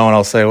if they don't,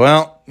 I'll say,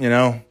 well,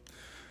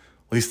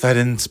 at least I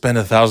didn't spend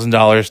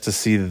 $1,000 to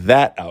see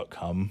that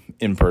outcome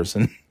in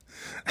person.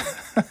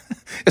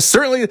 It's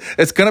going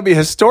to be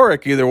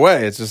historic either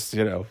way. It's just,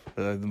 it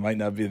might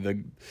not be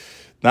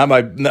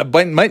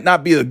might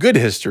not be the good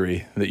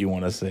history that you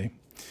want to see.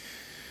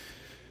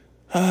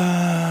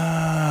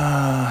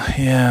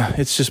 Yeah,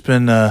 it's just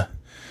been,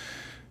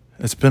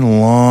 it's been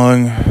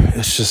long.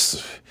 It's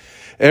just,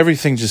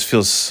 everything just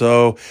feels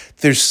so,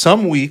 there's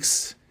some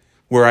weeks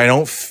where I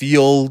don't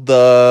feel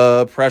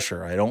the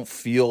pressure. I don't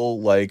feel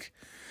like,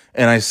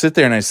 and I sit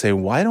there and I say,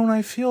 why don't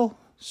I feel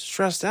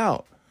stressed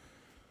out?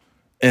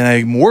 And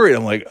I'm worried.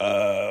 I'm like,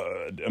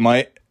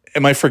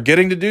 am I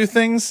forgetting to do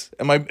things?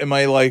 Am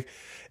I like,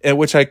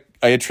 which I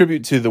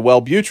attribute to the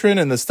Wellbutrin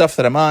and the stuff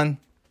that I'm on,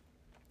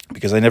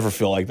 because I never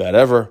feel like that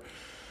ever.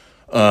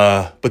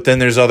 But then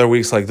there's other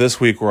weeks like this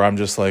week where I'm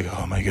just like,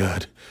 oh my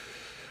God.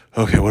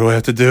 Okay, what do I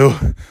have to do?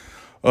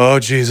 Oh,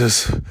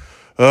 Jesus.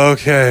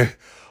 Okay.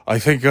 I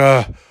think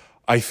I'm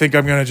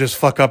going to just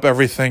fuck up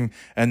everything,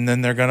 and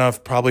then they're going to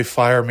probably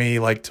fire me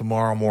like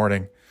tomorrow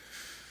morning.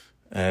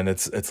 And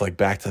it's like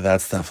back to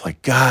that stuff.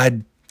 Like,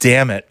 God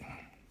damn it.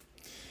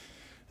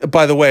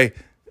 By the way,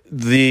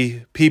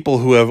 the people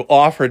who have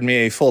offered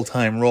me a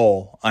full-time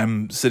role,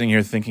 I'm sitting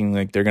here thinking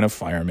like they're going to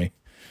fire me.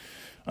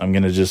 I'm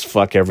going to just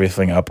fuck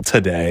everything up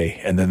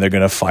today, and then they're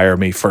going to fire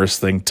me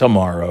first thing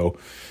tomorrow,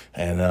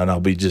 and then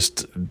I'll be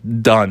just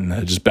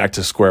done, just back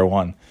to square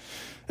one.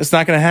 It's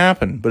not going to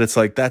happen, but it's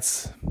like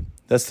that's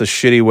the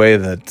shitty way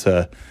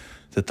that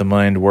the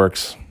mind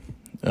works.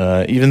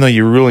 Even though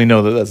you really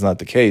know that that's not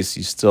the case,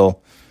 you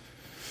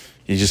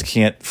just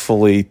can't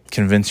fully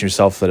convince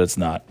yourself that it's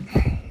not.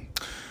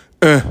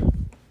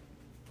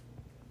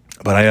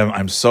 But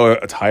I'm so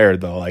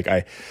tired though. Like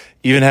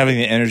even having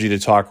the energy to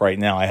talk right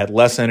now, I had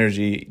less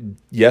energy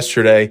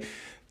yesterday,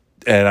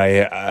 and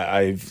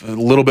I've a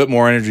little bit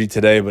more energy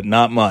today, but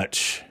not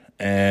much.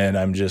 And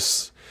I'm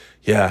just,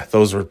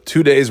 those were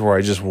 2 days where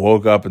I just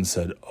woke up and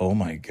said, "Oh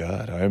my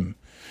God,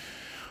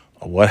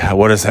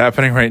 what is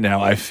happening right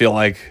now?" I feel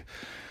like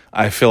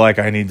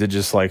I need to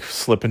just like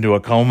slip into a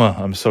coma.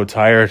 I'm so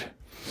tired.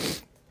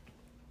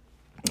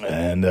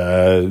 And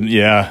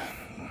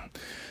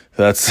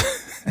that's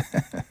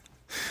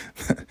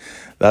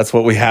that's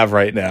what we have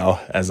right now,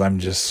 as I'm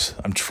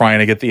trying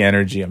to get the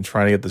energy. I'm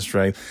trying to get the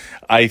strength.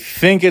 I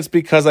think it's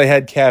because I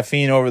had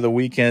caffeine over the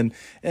weekend,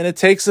 and it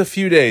takes a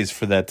few days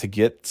for that to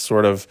get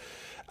sort of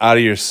out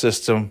of your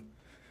system.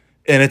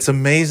 And it's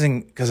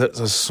amazing because it's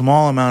a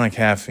small amount of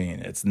caffeine.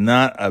 It's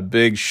not a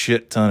big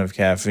shit ton of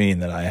caffeine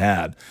that I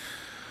had.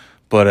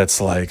 But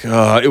it's like,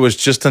 it was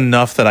just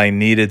enough that I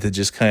needed to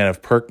just kind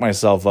of perk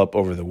myself up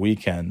over the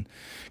weekend.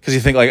 Because you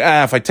think like,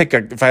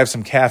 if I have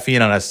some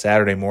caffeine on a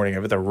Saturday morning, I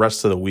have the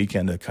rest of the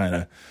weekend to kind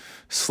of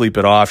sleep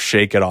it off,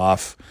 shake it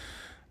off.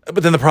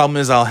 But then the problem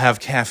is I'll have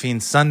caffeine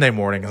Sunday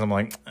morning because I'm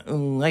like,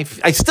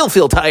 I still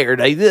feel tired.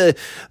 The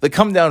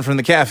come down from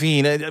the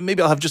caffeine,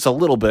 maybe I'll have just a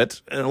little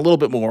bit and a little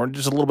bit more,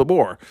 just a little bit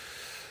more.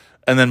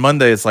 And then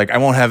Monday it's like, I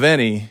won't have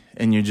any.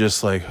 And you're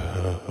just like,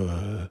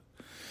 And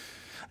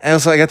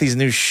also I got these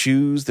new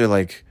shoes.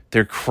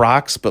 They're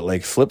Crocs, but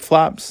like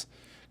flip-flops.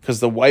 Because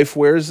the wife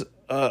wears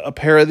a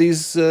pair of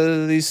these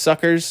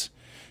suckers.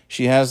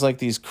 She has like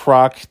these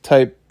Croc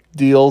type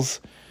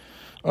deals.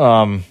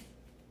 I'm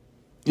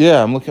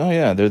looking. Oh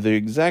yeah, they're the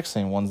exact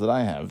same ones that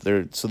I have.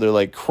 They're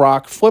like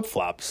Croc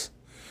flip-flops.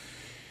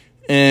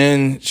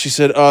 And she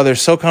said, "Oh, they're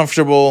so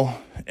comfortable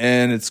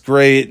and it's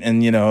great,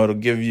 and it'll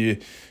give you,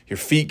 your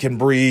feet can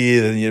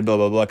breathe, and blah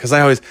blah blah." Because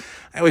I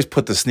always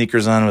put the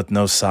sneakers on with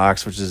no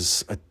socks, which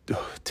is a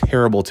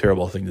terrible,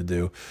 terrible thing to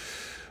do.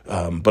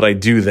 But I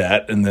do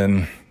that, and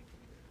then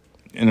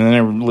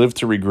I live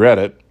to regret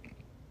it.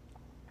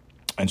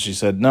 And she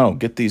said, "No,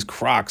 get these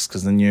Crocs,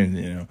 because then you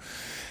know."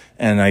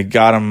 And I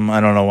got them, I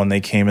don't know when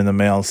they came in the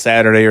mail,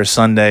 Saturday or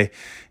Sunday.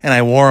 And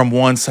I wore them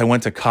once. I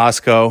went to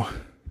Costco,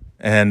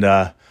 and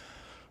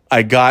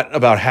I got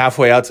about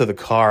halfway out to the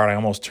car, and I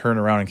almost turned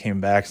around and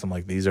came back. So I'm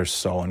like, these are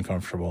so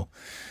uncomfortable.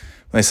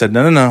 And they said,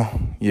 no,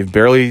 you've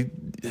barely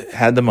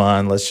had them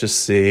on. Let's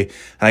just see. And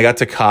I got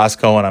to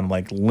Costco, and I'm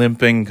like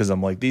limping because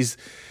I'm like, these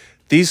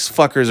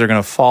fuckers are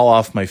going to fall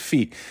off my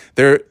feet.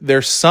 They're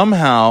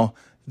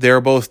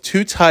both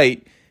too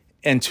tight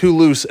and too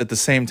loose at the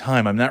same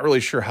time. I'm not really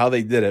sure how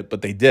they did it,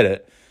 but they did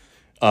it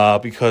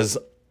because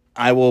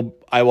I will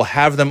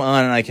have them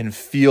on and I can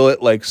feel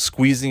it like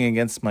squeezing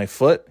against my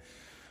foot.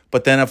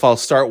 But then if I'll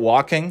start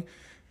walking,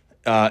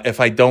 if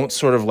I don't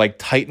sort of like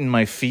tighten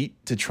my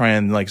feet to try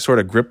and like sort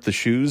of grip the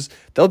shoes,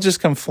 they'll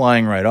just come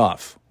flying right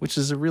off, which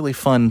is a really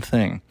fun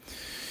thing.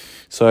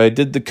 So I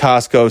did the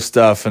Costco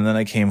stuff, and then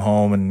I came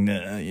home and,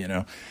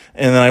 and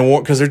then I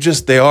wore,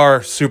 because they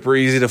are super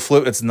easy to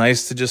flip. It's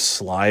nice to just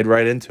slide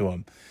right into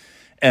them.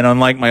 And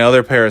unlike my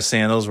other pair of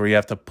sandals where you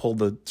have to pull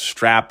the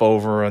strap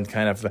over and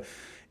kind of,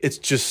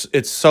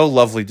 it's so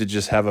lovely to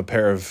just have a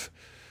pair of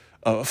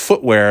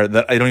footwear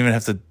that I don't even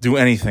have to do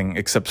anything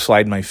except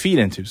slide my feet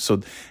into.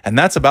 So, and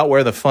that's about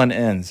where the fun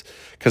ends.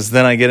 Because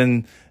then I get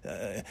in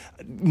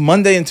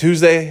Monday and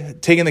Tuesday,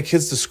 taking the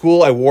kids to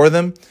school, I wore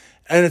them.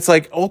 And it's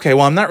like, okay,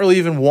 well, I'm not really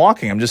even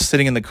walking. I'm just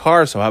sitting in the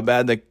car. So how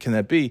bad can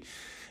that be?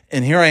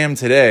 And here I am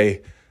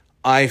today.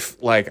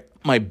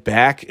 My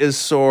back is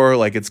sore,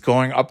 like it's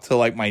going up to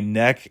like my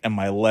neck, and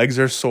my legs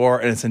are sore,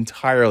 and it's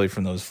entirely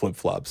from those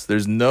flip-flops.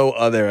 There's no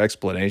other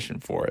explanation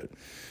for it.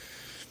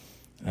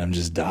 I'm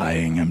just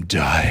dying. I'm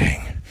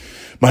dying.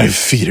 My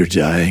feet are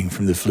dying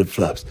from the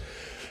flip-flops.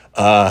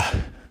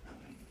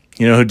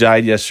 You know who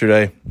died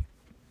yesterday?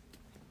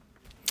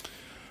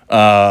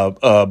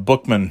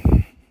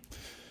 Bookman.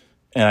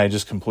 And I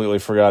just completely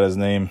forgot his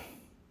name.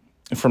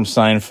 From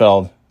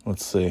Seinfeld.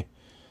 Let's see.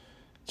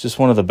 Just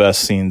one of the best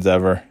scenes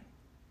ever.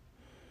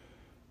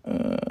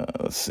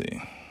 Let's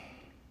see.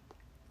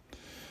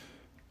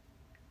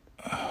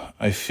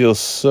 I feel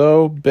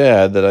so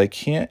bad that I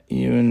can't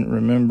even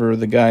remember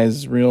the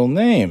guy's real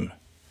name.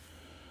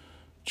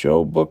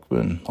 Joe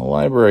Bookman, a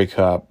library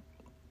cop.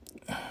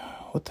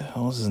 What the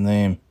hell is his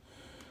name?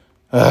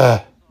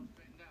 Well,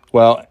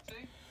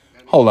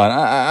 hold on.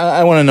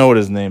 I want to know what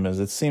his name is.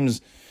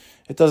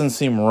 It doesn't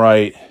seem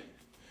right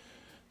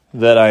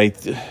that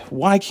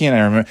why can't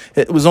I remember?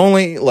 It was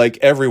only like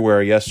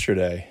everywhere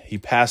yesterday. He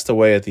passed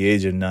away at the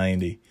age of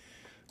 90.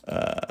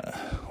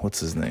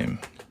 What's his name?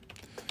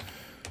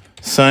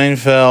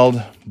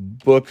 Seinfeld,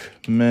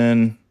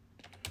 Bookman,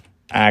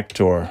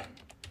 actor.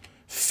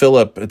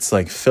 It's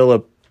like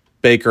Philip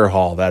Baker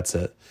Hall. That's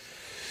it.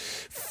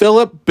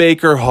 Philip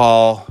Baker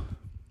Hall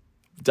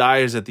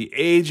dies at the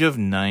age of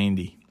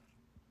 90.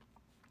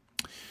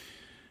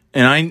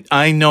 And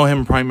I know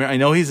him primarily. I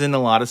know he's in a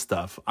lot of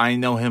stuff. I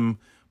know him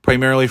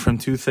primarily from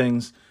two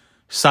things.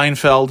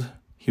 Seinfeld.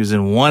 He was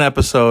in one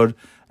episode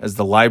as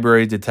the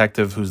library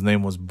detective whose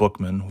name was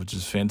Bookman, which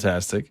is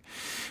fantastic.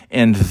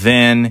 And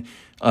then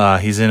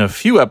he's in a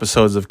few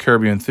episodes of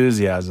Curb Your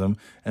Enthusiasm.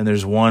 And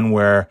there's one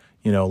where,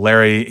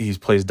 Larry, he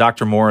plays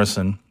Dr.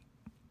 Morrison,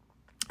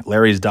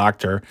 Larry's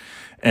doctor,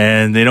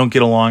 and they don't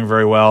get along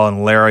very well.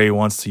 And Larry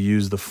wants to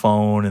use the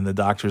phone in the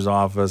doctor's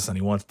office, and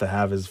he wants to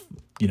have his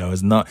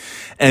nut.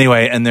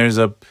 Anyway, and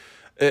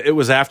it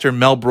was after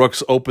Mel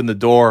Brooks opened the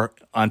door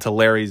onto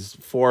Larry's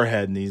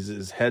forehead, and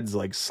his head's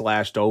like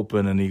slashed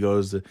open, and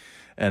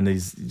and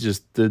he's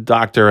just, the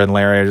doctor and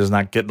Larry are just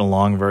not getting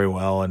along very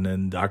well. And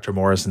then Dr.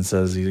 Morrison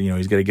says, he's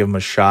going to give him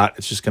a shot.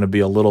 It's just going to be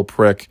a little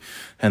prick.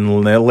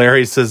 And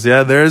Larry says,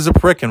 yeah, there is a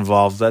prick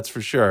involved. That's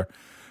for sure.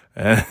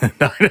 And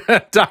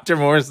Dr.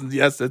 Morrison,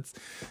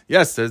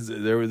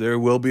 there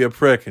will be a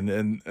prick.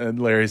 And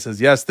Larry says,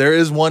 yes, there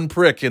is one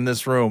prick in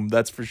this room.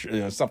 That's for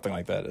sure. Something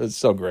like that. It's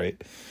so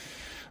great.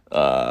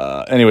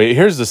 Anyway,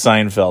 here's the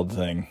Seinfeld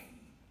thing.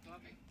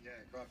 Coffee? Yeah,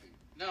 coffee.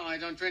 No, I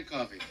don't drink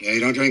coffee. Yeah,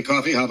 you don't drink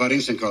coffee? How about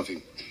instant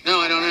coffee? No,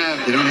 I don't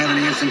have. You don't have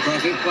any instant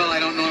coffee? Well, I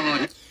don't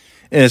normally.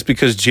 And it's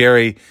because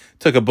Jerry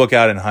took a book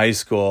out in high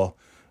school,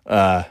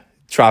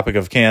 Tropic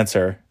of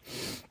Cancer.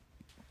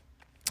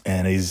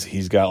 And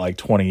he's got like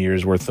 20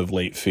 years worth of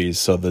late fees.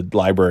 So the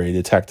library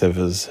detective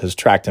has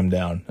tracked him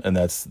down, and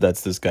that's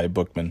this guy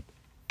Bookman.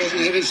 Doesn't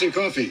have instant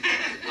coffee.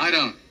 I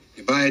don't.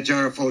 You buy a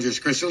jar of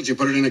Folgers Crystals, you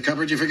put it in a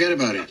cupboard, you forget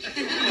about it.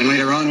 And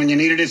later on, when you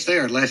need it, it's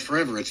there. It lasts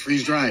forever. It's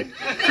freeze-dried.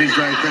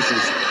 Freeze-dried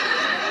crystals.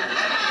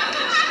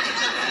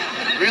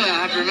 Really,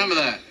 I'll have to remember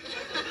that.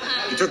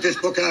 You took this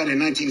book out in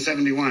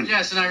 1971.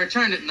 Yes, and I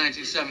returned it in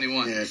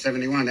 1971. Yeah,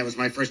 71. That was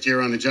my first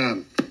year on the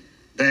job.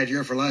 Bad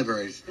year for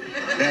libraries.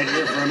 Bad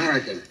year for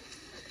America.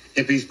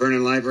 Hippies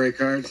burning library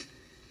cards.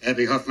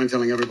 Abby Hoffman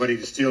telling everybody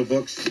to steal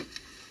books.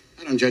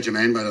 I don't judge a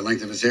man by the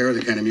length of his hair or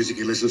the kind of music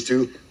he listens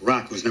to.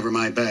 Rock was never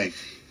my bag.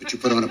 But you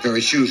put on a pair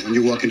of shoes when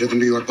you walk into the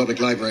New York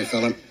Public Library,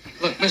 fella.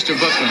 Look, Mr.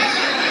 Bookman.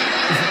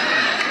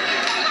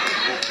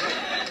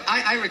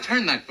 I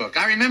returned that book.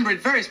 I remember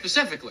it very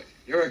specifically.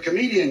 You're a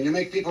comedian. You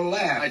make people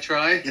laugh. I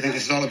try. You think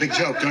this is all a big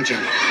joke, don't you?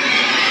 No,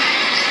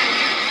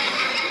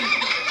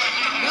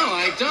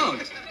 I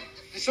don't.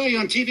 I saw you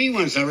on TV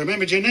once. I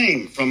remembered your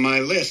name from my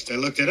list. I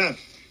looked it up.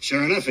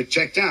 Sure enough, it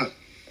checked out.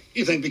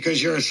 You think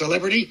because you're a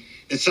celebrity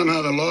that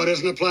somehow the law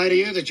doesn't apply to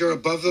you, that you're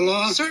above the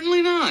law?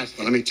 Certainly not.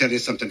 Well, let me tell you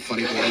something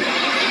funny, boy.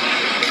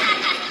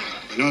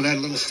 You know that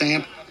little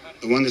stamp?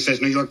 The one that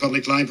says New York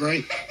Public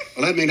Library?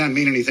 Well, that may not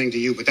mean anything to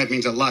you, but that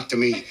means a lot to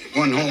me.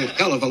 One whole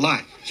hell of a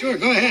lot. Sure,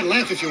 go ahead,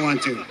 laugh if you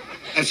want to.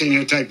 I've seen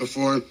your type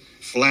before.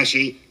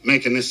 Flashy,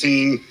 making the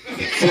scene,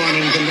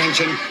 flaunting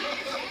convention.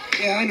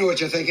 Yeah, I know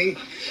what you're thinking.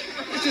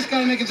 What's this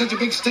guy making such a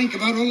big stink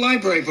about old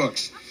library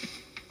books?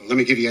 Well, let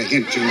me give you a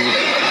hint, Junior.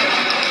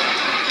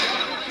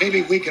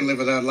 Maybe we can live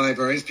without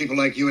libraries, people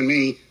like you and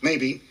me.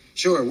 Maybe.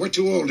 Sure, we're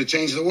too old to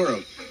change the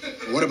world.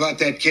 But what about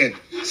that kid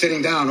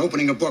sitting down,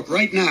 opening a book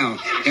right now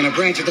in a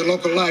branch of the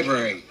local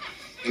library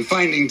and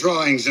finding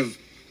drawings of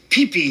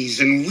peepees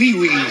and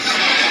wee-wees and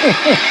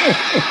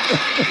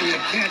the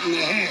cat in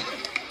the hat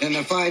and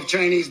the 5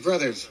 Chinese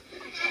brothers?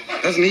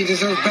 Doesn't he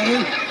deserve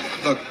better?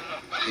 Look,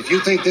 if you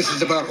think this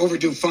is about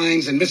overdue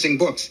fines and missing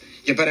books,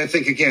 you better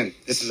think again.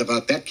 This is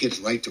about that kid's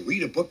right to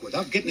read a book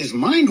without getting his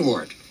mind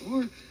warped.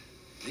 Or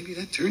maybe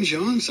that turns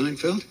you on,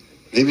 Seinfeld.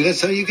 Maybe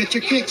that's how you get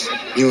your kicks.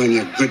 You and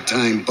your good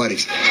time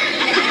buddies.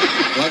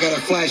 Well, I got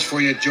a flash for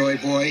you, Joy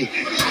Boy.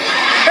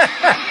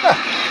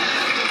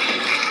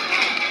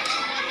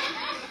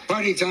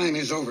 Party time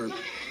is over.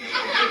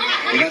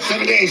 You got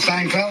 7 days,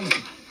 Seinfeld.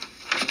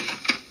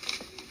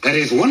 That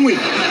is 1 week.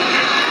 It's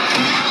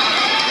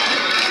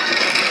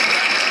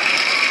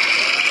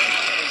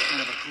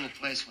kind of a cool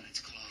place when it's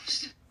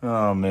closed.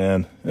 Oh,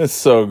 man. It's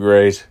so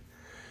great.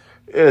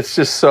 It's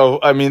just so,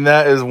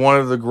 that is one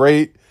of the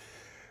great,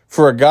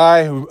 for a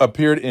guy who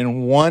appeared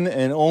in one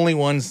and only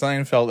one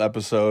Seinfeld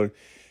episode,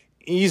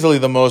 easily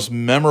the most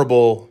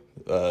memorable,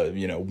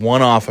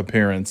 one-off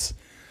appearance.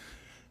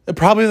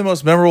 Probably the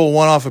most memorable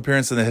one-off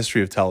appearance in the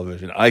history of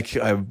television. I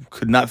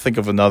could not think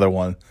of another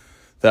one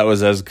that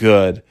was as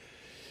good.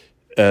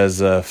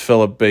 as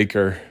Philip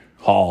Baker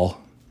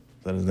Hall.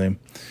 Is that his name?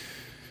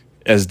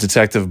 As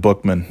Detective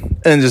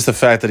Bookman. And just the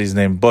fact that he's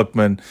named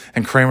Bookman.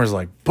 And Kramer's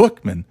like,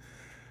 Bookman?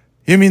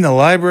 You mean the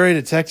library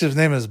detective's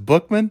name is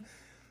Bookman?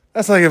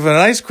 That's like if an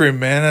ice cream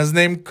man is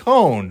named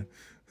Cone.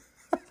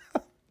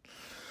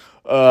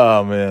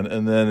 Oh, man.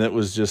 And then it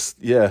was just,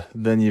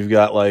 then you've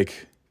got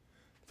like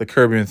the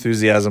Curb Your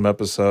Enthusiasm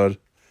episode.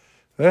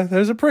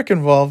 There's a prick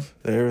involved.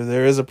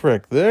 There is a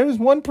prick. There's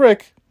one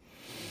prick.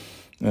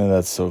 Oh,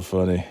 that's so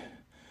funny.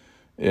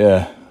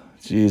 Yeah.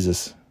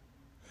 Jesus.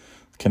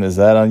 Is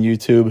that on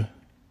YouTube?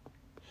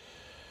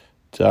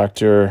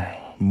 Dr.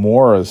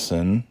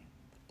 Morrison.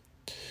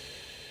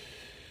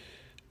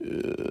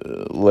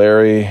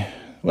 Larry.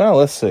 Well,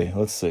 let's see.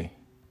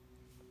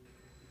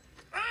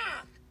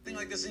 Thing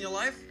like this in your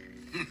life?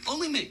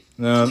 Only me.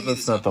 No,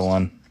 that's not the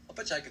one. I'll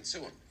bet you I can sue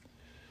him.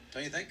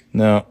 Don't you think?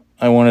 No,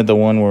 I wanted the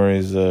one where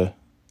he's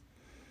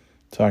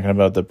talking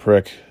about the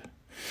prick.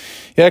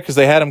 Yeah, because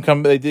they had him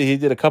come. He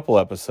did a couple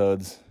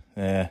episodes.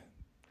 Yeah.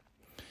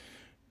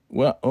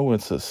 Well,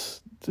 what's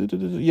this?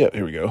 Yeah,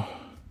 here we go.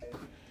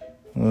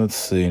 Let's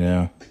see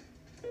now.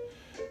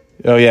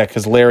 Oh, yeah,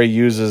 because Larry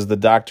uses the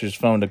doctor's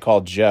phone to call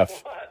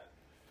Jeff.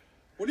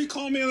 What do you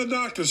call me on the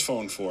doctor's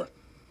phone for?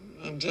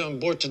 I'm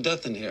bored to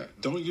death in here.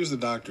 Don't use the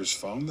doctor's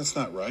phone. That's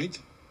not right.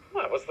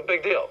 What? What's the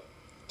big deal?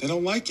 They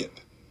don't like it.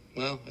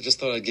 Well, I just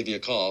thought I'd give you a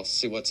call,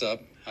 see what's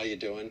up, how you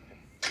doing.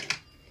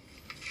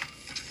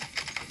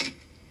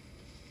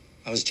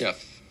 How's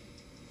Jeff?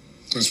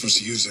 I'm supposed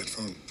to use that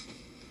phone.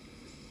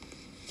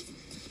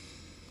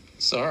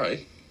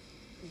 Sorry.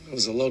 It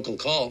was a local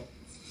call.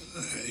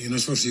 You're not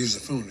supposed to use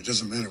the phone. It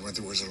doesn't matter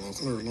whether it was a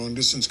local or a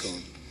long-distance call.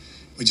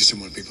 We just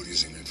don't want people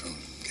using that phone,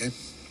 okay?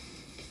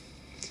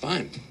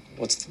 Fine.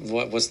 What's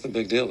the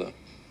big deal, though?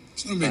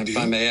 It's no big deal.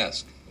 If I may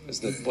ask, what's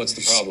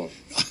the problem?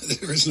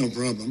 There is no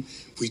problem.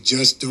 We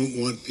just don't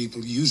want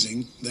people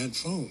using that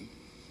phone.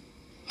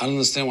 I don't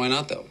understand why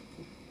not, though.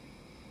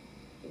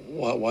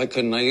 Why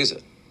couldn't I use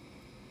it?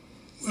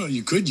 Well,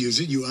 you could use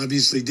it. You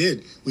obviously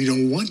did. We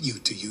don't want you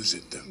to use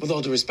it, though. With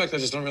all due respect, I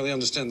just don't really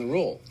understand the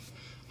rule.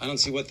 I don't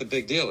see what the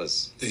big deal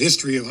is. The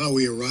history of how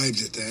we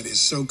arrived at that is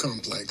so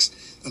complex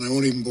that I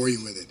won't even bore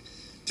you with it.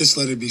 Just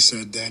let it be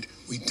said that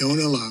we don't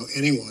allow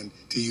anyone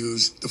to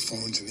use the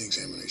phones in the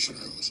examination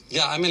rooms.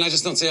 Yeah, I mean, I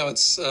just don't see how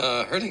it's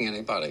hurting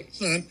anybody.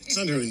 It's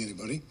not hurting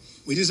anybody.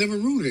 We just have a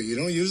rule here. You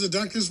don't use the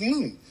doctor's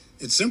phone.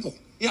 It's simple.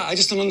 Yeah, I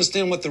just don't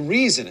understand what the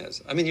reason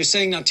is. I mean, you're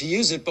saying not to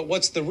use it, but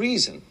what's the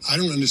reason? I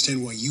don't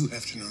understand why you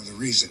have to know the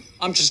reason.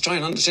 I'm just trying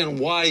to understand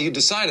why you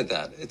decided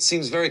that. It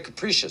seems very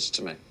capricious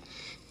to me.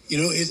 You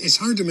know, it's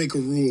hard to make a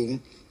rule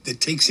that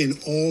takes in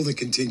all the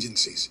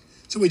contingencies.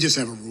 So we just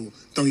have a rule.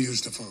 Don't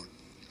use the phone.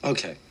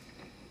 Okay.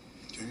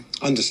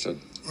 Understood.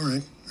 All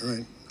right.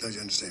 Glad you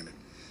understand it.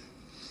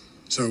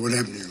 So what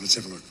happened here? Let's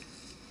have a look.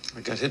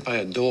 I got hit by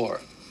a door.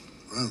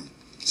 Wow.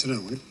 Sit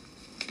down, will you?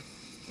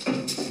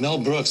 Mel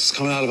Brooks was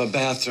coming out of a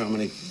bathroom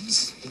and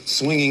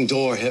swinging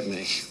door hit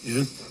me.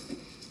 Yeah?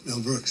 Mel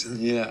Brooks, huh?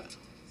 Yeah.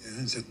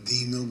 Yeah, is that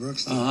the Mel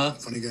Brooks? Uh-huh.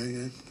 Funny guy,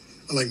 yeah?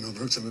 I like Mel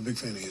Brooks. I'm a big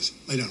fan of his.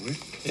 Lay down, will you?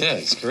 Yeah,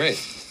 it's great.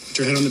 Put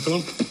your head on the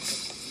pillow.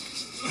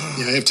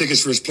 Yeah, I have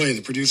tickets for his play,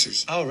 The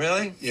Producers. Oh,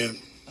 really? Yeah.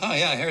 Oh,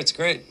 yeah, I hear it's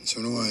great.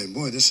 So do I.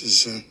 Boy, this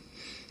is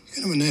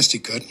kind of a nasty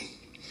cut.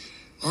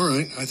 All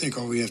right, I think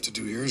all we have to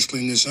do here is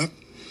clean this up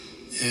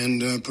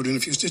and put in a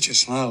few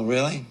stitches. Oh,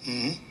 really?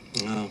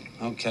 Mm-hmm. Oh,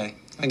 okay.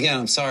 Again,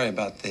 I'm sorry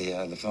about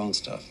the phone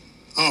stuff.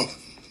 Oh,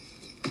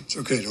 it's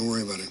okay. Don't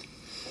worry about it.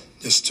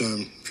 Just,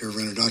 if you're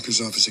ever in a doctor's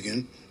office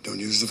again, don't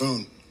use the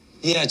phone.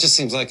 Yeah, it just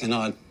seems like an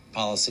odd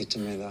policy to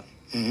me, though.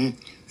 Mm-hmm.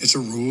 It's a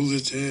rule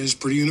that is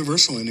pretty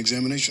universal in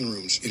examination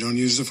rooms. You don't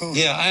use the phone.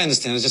 Yeah, I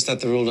understand. It's just that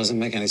the rule doesn't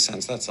make any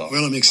sense, that's all.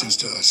 Well, it makes sense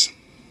to us.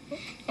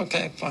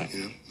 Okay, fine. You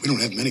know, we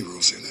don't have many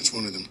rules here. That's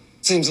one of them.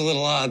 Seems a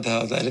little odd,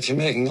 though, that if you're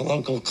making a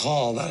local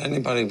call, that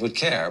anybody would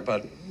care,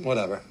 but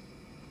whatever.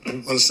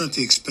 Well, it's not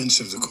the expense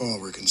of the call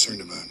we're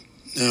concerned about.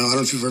 Now, I don't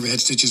know if you've ever had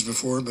stitches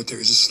before, but there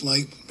is a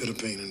slight bit of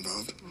pain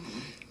involved. Mm-hmm.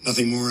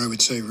 Nothing more, I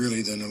would say,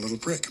 really, than a little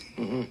prick.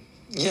 Mm-hmm.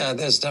 Yeah,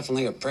 there's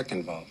definitely a prick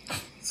involved.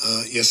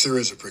 Yes, there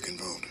is a prick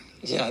involved.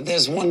 Yeah,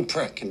 there's one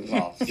prick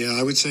involved. Yeah,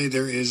 I would say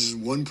there is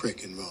one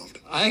prick involved.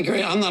 I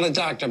agree. I'm not a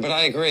doctor, but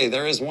I agree.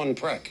 There is one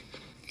prick.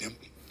 Yep.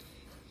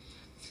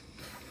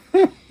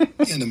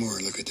 Yeah, the more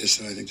I look at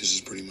this, I think this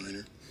is pretty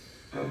minor.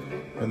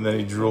 And then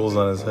he drools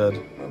on his head.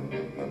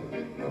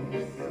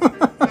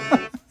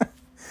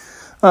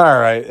 All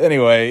right.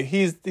 Anyway,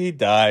 he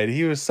died.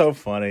 He was so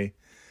funny.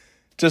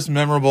 Just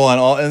memorable and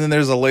all. And then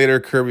there's a later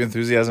Curb Your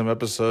Enthusiasm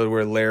episode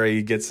where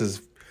Larry gets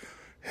his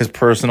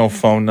personal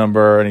phone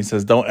number and he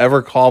says, "Don't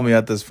ever call me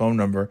at this phone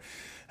number."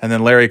 And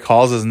then Larry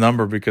calls his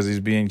number because he's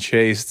being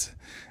chased.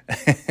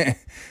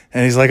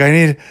 And he's like,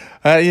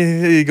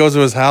 he goes to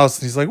his house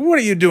and he's like, "What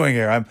are you doing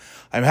here?"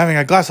 I'm having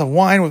a glass of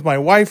wine with my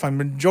wife. I'm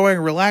enjoying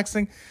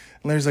relaxing.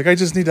 And Larry's like, "I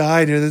just need to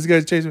hide here. This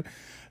guy's chasing me."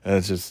 And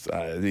it's just,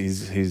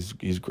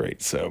 he's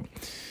great. So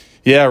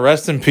yeah,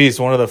 rest in peace.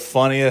 One of the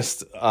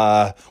funniest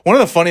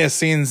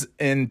scenes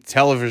in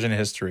television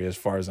history, as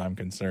far as I'm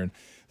concerned.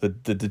 the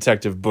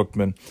Detective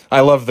Bookman. I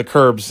love the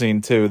curb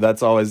scene too.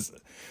 That's always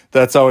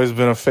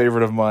been a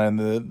favorite of mine.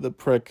 The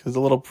prick is a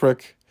little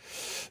prick.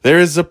 There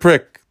is a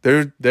prick.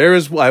 There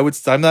is.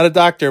 I'm not a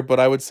doctor, but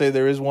I would say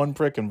there is one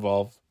prick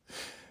involved.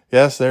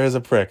 Yes, there is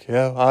a prick.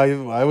 Yeah,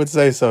 I would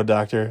say so,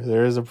 doctor.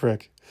 There is a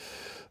prick.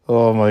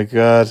 Oh my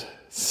God,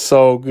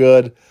 so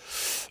good.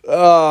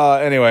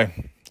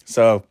 Anyway,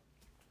 so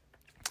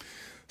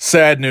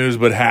sad news,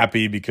 but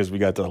happy because we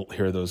got to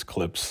hear those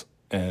clips.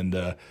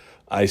 And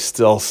I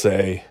still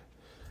say,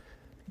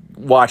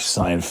 watch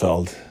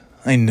Seinfeld.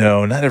 I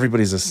know not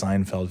everybody's a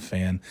Seinfeld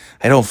fan.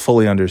 I don't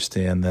fully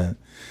understand that,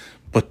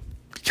 but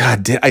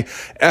God damn,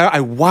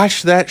 I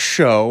watched that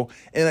show,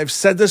 and I've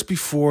said this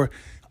before.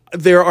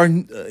 There are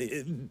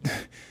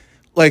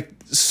like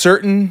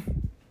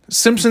certain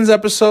Simpsons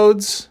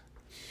episodes,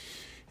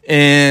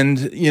 and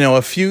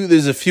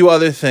there's a few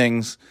other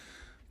things,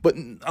 but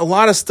a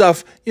lot of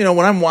stuff. When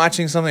I'm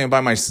watching something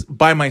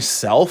by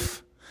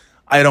myself,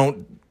 I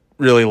don't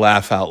really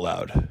laugh out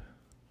loud.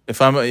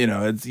 If I'm,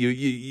 it's,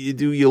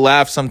 you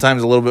laugh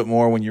sometimes a little bit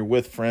more when you're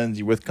with friends,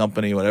 you're with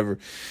company, whatever.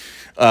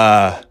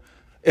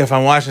 If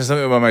I'm watching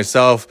something by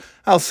myself,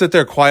 I'll sit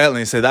there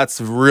quietly and say, that's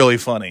really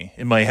funny.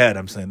 In my head,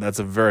 I'm saying, that's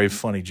a very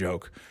funny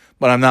joke.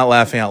 But I'm not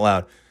laughing out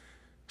loud.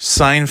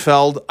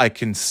 Seinfeld, I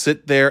can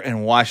sit there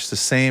and watch the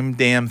same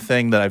damn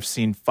thing that I've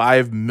seen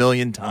 5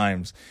 million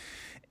times.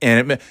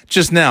 And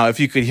just now,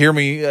 if you could hear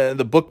me,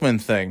 the Bookman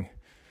thing,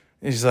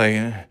 he's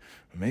like,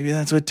 maybe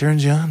that's what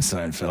turns you on,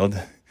 Seinfeld.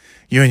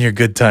 You and your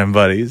good time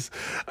buddies.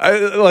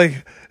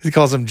 He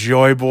calls him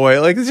Joy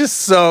Boy. It's just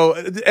so,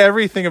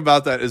 everything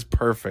about that is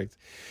perfect.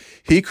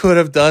 He could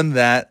have done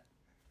that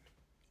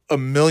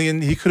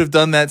he could have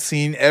done that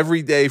scene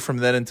every day from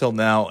then until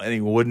now, and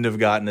he wouldn't have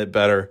gotten it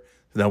better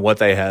than what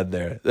they had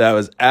there. That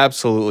was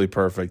absolutely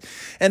perfect.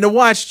 And to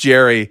watch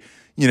Jerry,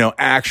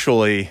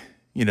 actually,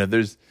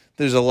 there's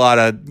a lot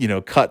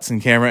of, cuts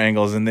and camera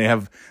angles, and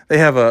there's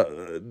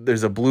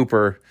a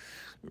blooper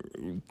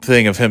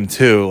thing of him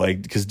too,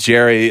 because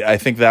Jerry, I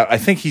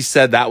think he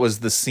said that was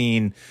the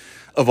scene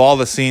of all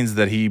the scenes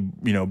that he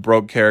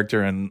broke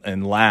character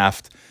and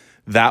laughed,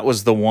 that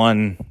was the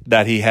one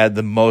that he had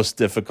the most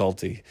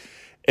difficulty.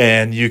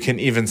 And you can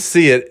even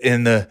see it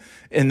in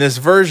this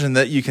version,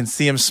 that you can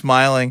see him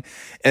smiling.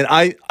 And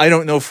I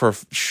don't know for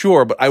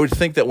sure, but I would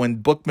think that when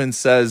Bookman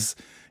says,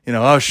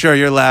 oh sure,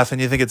 you're laughing,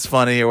 you think it's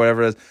funny or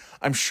whatever it is,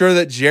 I'm sure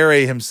that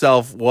Jerry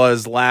himself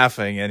was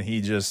laughing, and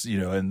he just,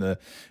 and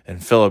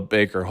Philip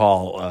Baker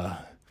Hall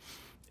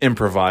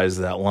improvised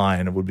that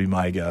line. It would be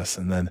my guess.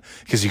 And then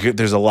because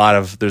there's a lot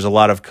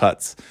of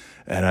cuts,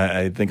 and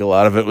I think a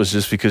lot of it was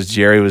just because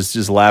Jerry was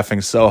just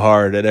laughing so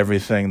hard at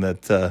everything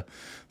that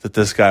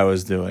this guy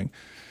was doing.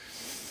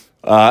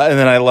 And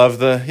then I love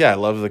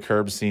the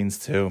curb scenes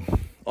too.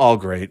 All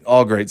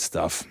great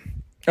stuff.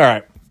 All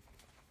right,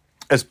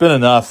 it's been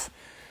enough.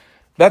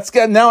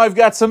 Now I've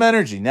got some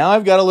energy. Now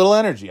I've got a little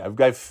energy.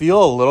 I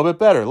feel a little bit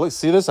better. Look,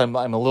 see this? I'm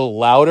a little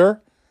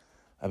louder.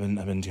 I've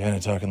been kind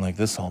of talking like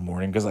this all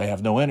morning because I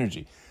have no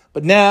energy.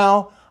 But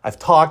now I've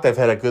talked. I've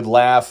had a good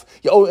laugh.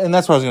 Oh, and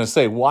that's what I was going to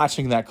say.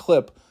 Watching that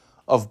clip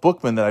of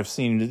Bookman that I've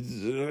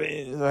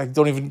seen, I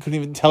couldn't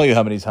even tell you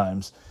how many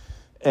times.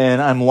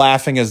 And I'm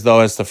laughing as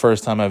though it's the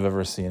first time I've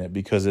ever seen it,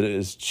 because it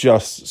is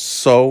just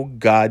so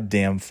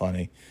goddamn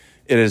funny.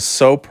 It is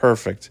so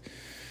perfect.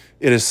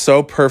 It is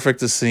so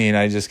perfect a scene.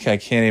 I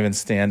can't even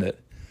stand it.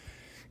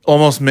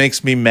 Almost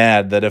makes me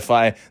mad that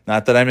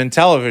not that I'm in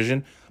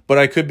television, but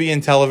I could be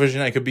in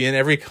television. I could be in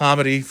every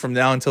comedy from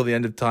now until the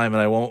end of time,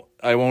 and I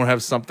won't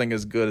have something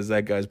as good as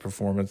that guy's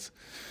performance,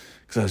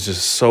 because it's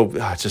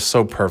just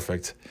so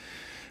perfect.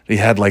 He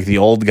had the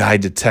old guy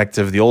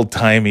detective, the old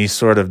timey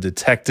sort of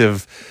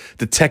detective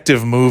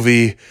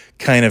movie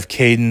kind of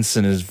cadence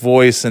in his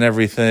voice and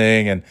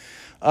everything,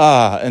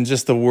 and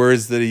just the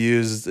words that he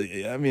used.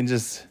 I mean,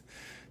 just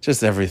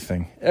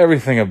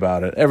everything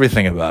about it.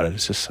 Everything about it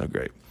is just so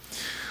great.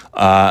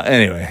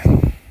 Anyway,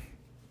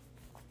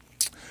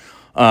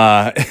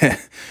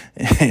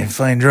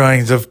 find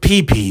drawings of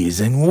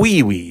pee-pees and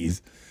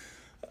wee-wees.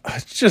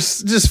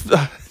 Just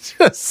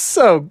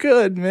so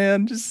good,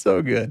 man. Just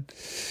so good.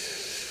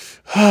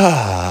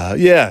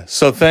 Yeah,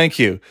 so thank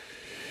you.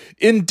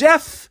 In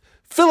death,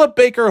 Philip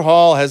Baker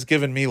Hall has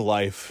given me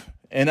life,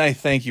 and I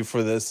thank you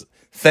for this.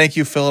 Thank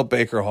you, Philip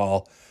Baker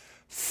Hall,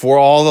 for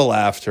all the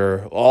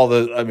laughter,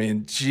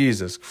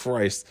 Jesus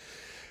Christ.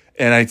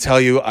 And I tell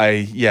you,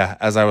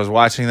 as I was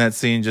watching that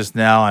scene just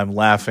now, I'm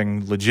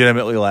laughing,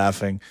 legitimately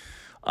laughing.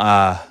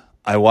 I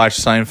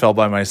watched Seinfeld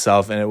by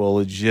myself, and it will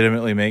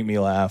legitimately make me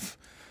laugh,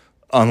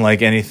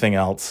 unlike anything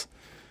else.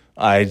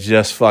 I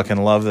just fucking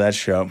love that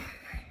show.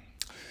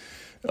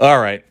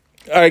 All right,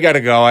 I gotta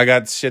go. I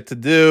got shit to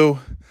do.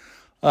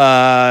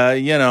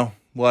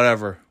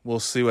 Whatever. We'll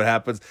see what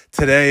happens.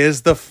 Today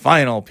is the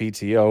final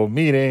PTO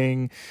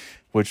meeting,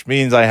 which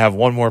means I have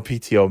one more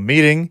PTO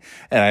meeting,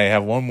 and I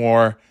have one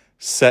more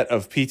set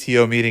of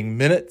PTO meeting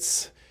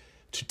minutes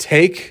to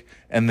take,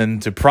 and then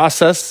to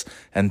process,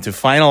 and to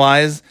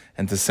finalize,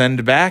 and to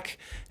send back.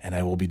 And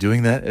I will be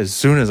doing that as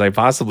soon as I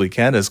possibly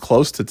can, as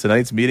close to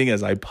tonight's meeting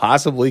as I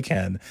possibly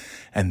can.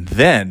 And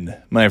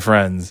then, my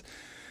friends,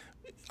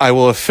 I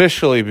will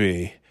officially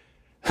be...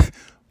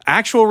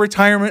 Actual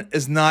retirement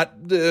is not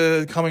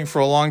coming for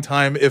a long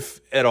time, if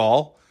at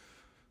all.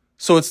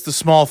 So it's the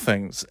small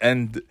things.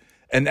 And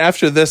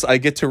after this, I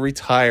get to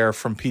retire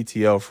from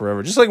PTO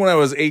forever. Just like when I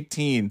was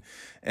 18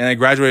 and I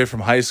graduated from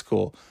high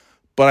school.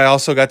 But I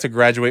also got to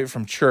graduate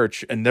from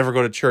church and never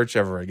go to church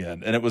ever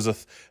again. And it was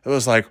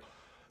like...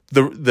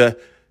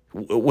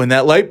 when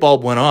that light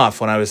bulb went off,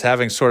 when I was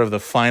having sort of the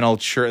final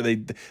church,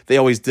 they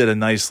always did a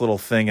nice little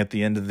thing at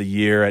the end of the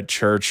year at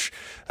church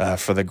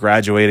for the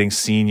graduating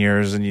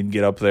seniors, and you'd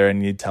get up there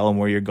and you'd tell them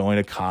where you're going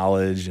to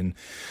college, and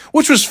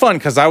which was fun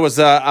because I was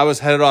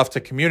headed off to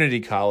community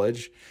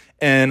college,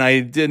 and I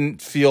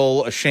didn't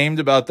feel ashamed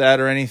about that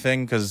or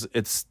anything because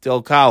it's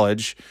still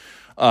college.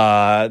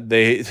 I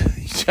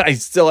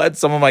still had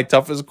some of my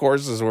toughest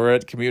courses were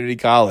at community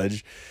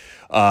college.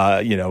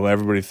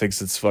 Everybody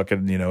thinks it's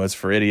fucking, it's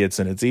for idiots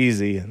and it's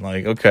easy and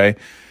like, okay.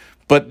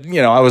 But,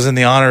 I was in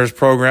the honors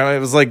program. It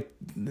was like,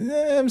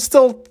 I'm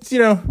still,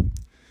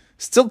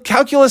 still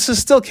calculus is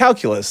still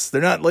calculus.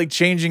 They're not like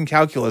changing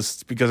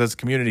calculus because it's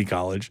community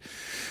college.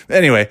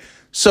 Anyway,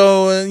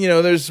 so,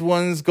 there's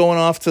one's going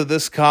off to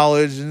this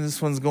college and this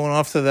one's going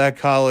off to that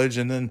college.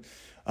 And then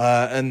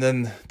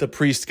the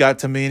priest got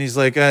to me and he's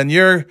like, and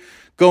you're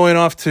going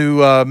off to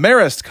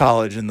Marist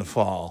College in the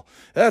fall.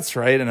 That's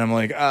right. And I'm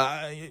like,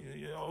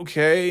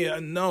 okay,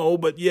 no,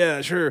 but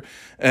yeah, sure.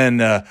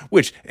 And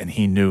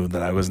he knew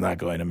that I was not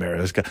going to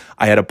Marist.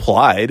 I had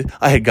applied.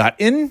 I had got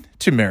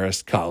into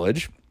Marist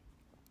College.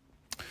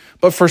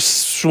 But for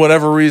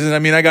whatever reason,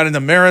 I got into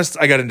Marist.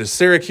 I got into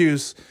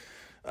Syracuse.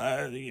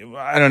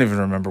 I don't even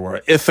remember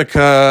where.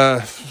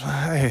 Ithaca.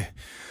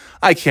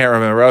 I can't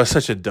remember. I was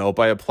such a dope.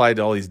 I applied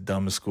to all these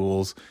dumb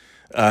schools.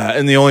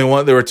 And there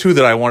were two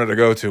that I wanted to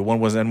go to. One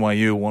was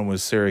NYU, one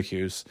was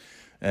Syracuse.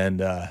 And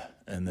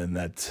then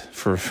that,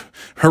 for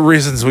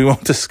reasons we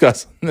won't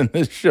discuss in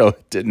this show,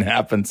 it didn't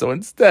happen. So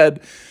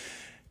instead,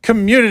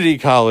 community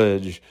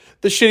college.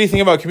 The shitty thing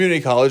about community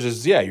college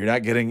is, you're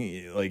not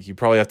getting, like, you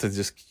probably have to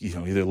just,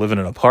 either live in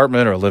an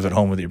apartment or live at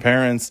home with your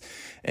parents.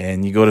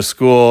 And you go to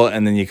school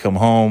and then you come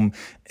home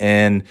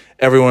and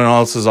everyone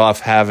else is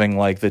off having,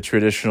 like, the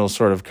traditional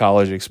sort of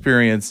college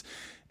experience.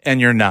 And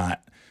you're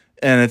not.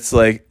 And it's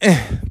like,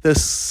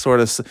 this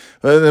sort of,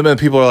 and then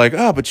people are like,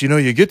 but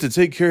you get to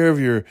take care of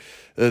your,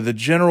 the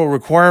general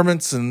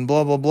requirements and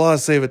blah, blah, blah,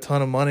 save a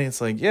ton of money. It's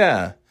like,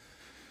 yeah,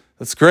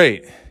 that's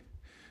great.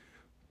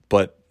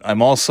 But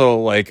I'm also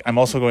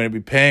going to be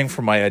paying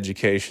for my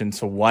education.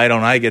 So why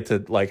don't I get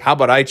to, like, how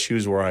about I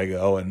choose where I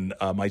go? And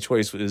my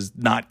choice is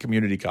not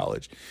community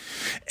college.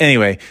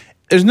 Anyway,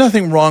 there's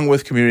nothing wrong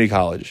with community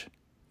college.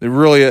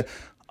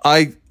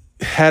 I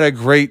had a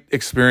great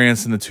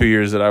experience in the 2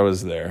 years that I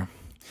was there.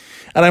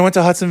 And I went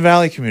to Hudson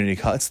Valley Community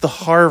College. It's the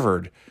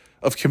Harvard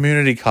of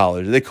community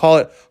college. They call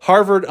it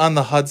Harvard on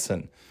the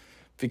Hudson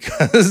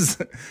because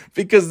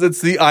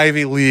it's the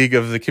Ivy League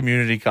of the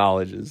community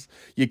colleges.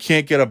 You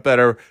can't get a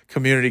better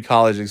community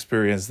college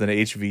experience than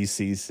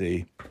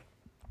HVCC.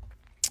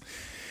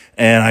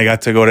 And I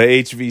got to go to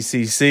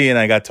HVCC and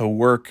I got to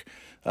work,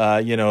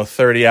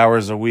 30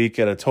 hours a week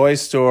at a toy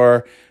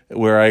store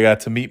where I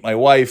got to meet my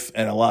wife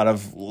and a lot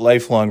of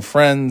lifelong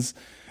friends.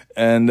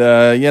 And,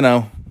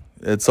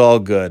 it's all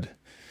good.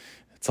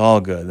 It's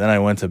all good. Then I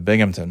went to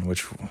Binghamton,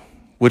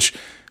 which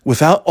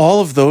without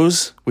all of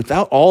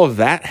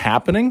that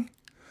happening,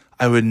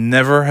 I would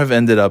never have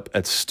ended up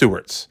at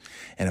Stewart's.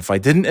 And if I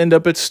didn't end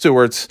up at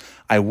Stewart's,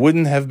 I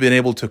wouldn't have been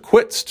able to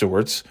quit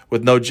Stewart's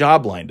with no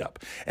job lined up.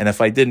 And if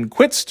I didn't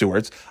quit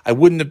Stewart's, I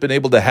wouldn't have been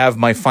able to have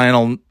my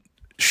final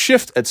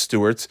shift at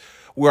Stewart's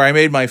where I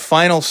made my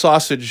final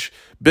sausage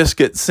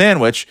biscuit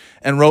sandwich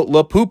and wrote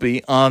La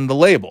Poopy on the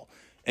label.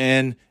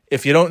 And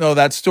if you don't know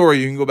that story,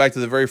 you can go back to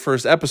the very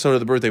first episode of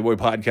the Birthday Boy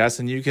podcast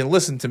and you can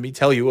listen to me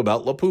tell you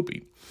about La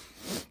Poopy.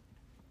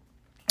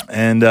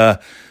 And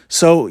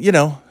so,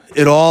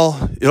 it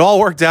all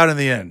worked out in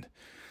the end.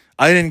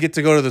 I didn't get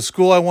to go to the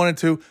school I wanted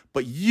to,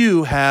 but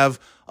you have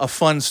a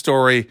fun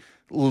story,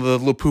 the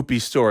La Poopy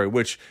story,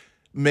 which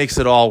makes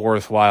it all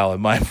worthwhile in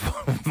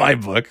my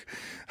book.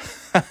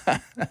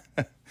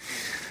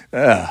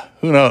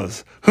 Who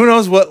knows? Who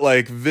knows what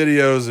like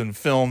videos and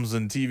films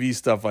and TV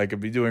stuff I could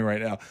be doing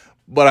right now?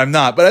 But I'm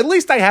not. But at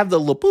least I have the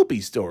La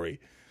Poopy story.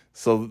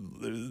 So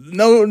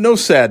no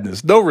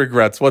sadness, no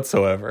regrets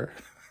whatsoever.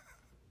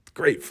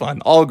 Great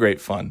fun. All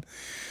great fun.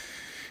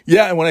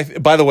 Yeah,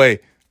 and by the way,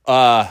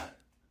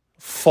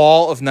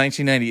 fall of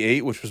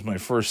 1998, which was my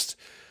first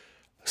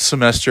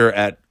semester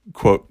at,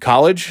 quote,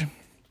 college,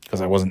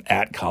 because I wasn't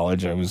at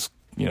college. I was,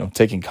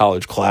 taking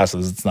college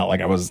classes. It's not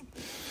like I was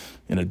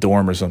in a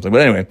dorm or something.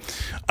 But anyway,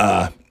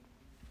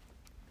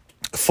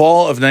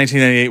 fall of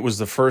 1998 was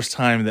the first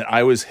time that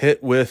I was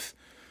hit with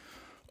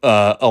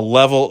a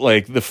level,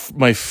 like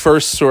my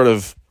first sort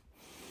of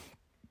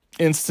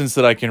instance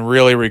that I can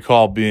really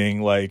recall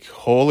being like,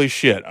 holy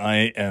shit,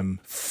 I am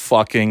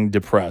fucking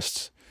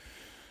depressed.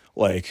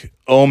 Like,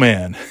 oh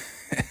man,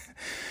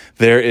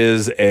 there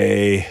is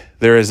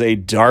a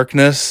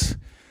darkness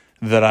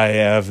that I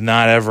have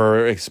not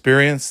ever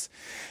experienced.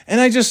 And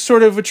I just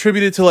sort of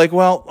attribute it to like,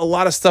 well, a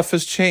lot of stuff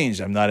has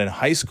changed. I'm not in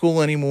high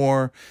school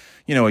anymore.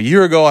 You know, a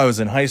year ago I was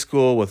in high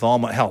school with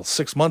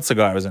 6 months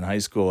ago I was in high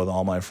school with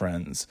all my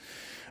friends.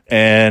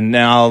 And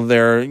now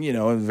they're, you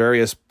know, in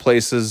various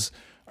places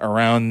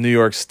around New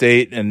York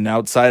State and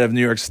outside of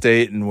New York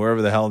State and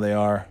wherever the hell they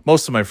are.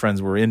 Most of my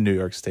friends were in New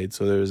York State,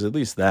 so there was at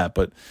least that,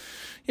 but,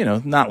 you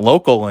know, not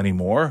local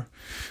anymore.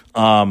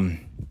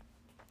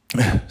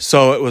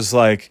 So it was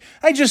like,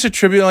 I just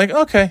attribute like,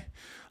 okay,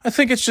 I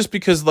think it's just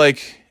because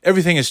like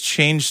everything has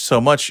changed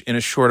so much in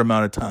a short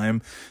amount of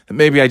time that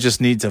maybe I just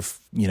need to,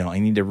 you know, I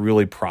need to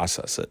really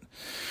process it.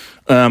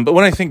 But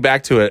when I think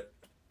back to it,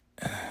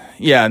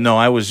 yeah, no,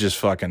 I was just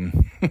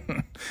fucking,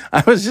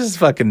 I was just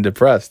fucking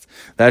depressed.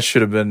 That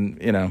should have been,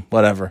 you know,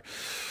 whatever.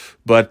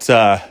 But,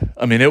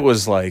 I mean, it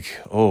was like,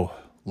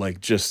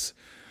 just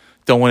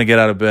don't want to get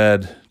out of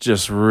bed,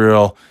 just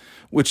real,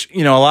 which,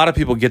 you know, a lot of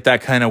people get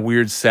that kind of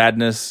weird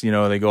sadness, you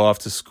know, they go off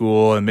to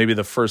school and maybe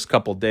the first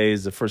couple of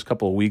days, the first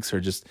couple of weeks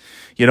are just,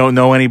 you don't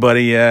know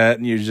anybody yet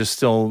and you're just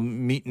still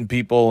meeting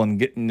people and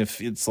getting,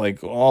 if it's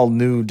like all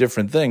new,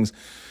 different things.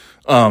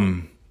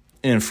 And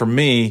for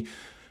me,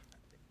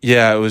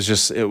 yeah, it was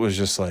just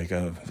like,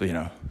 you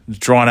know,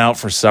 drawn out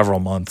for several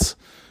months.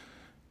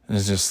 And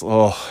it's just,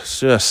 it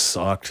just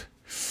sucked.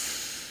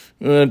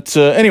 But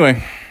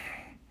anyway,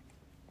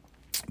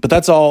 but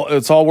it's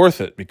all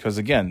worth it because,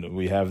 again,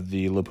 we have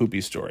the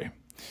LaPoopy story.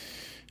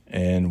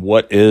 And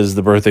what is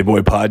the Birthday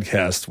Boy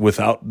podcast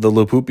without the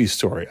LaPoopy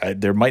story?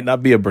 There might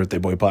not be a Birthday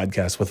Boy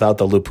podcast without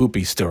the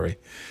LaPoopy story.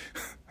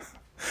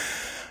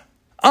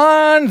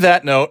 On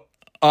that note,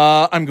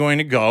 I'm going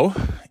to go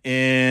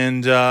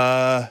and...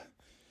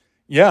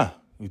 yeah,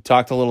 we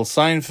talked a little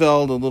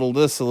Seinfeld, a little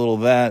this, a little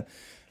that,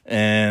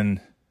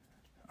 and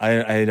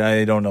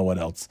I don't know what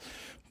else.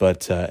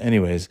 But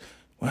anyways,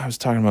 what I was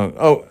talking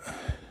about,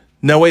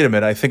 no, wait a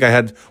minute. I think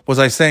was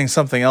I saying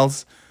something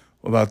else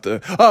about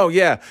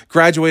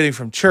graduating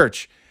from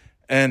church.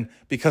 And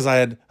because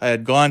I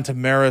had gone to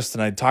Marist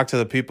and I talked to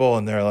the people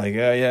and they're like,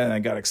 yeah, and I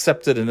got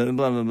accepted and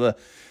blah, blah,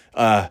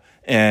 blah.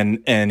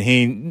 And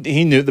he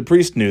knew, the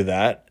priest knew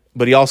that.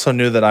 But he also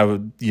knew that I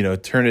would, you know,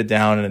 turn it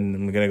down and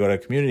I'm going to go to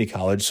community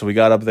college. So we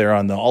got up there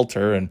on the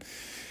altar and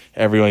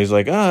everybody's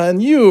like,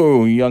 and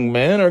you, young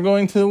man, are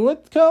going to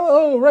what college?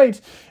 Oh, right.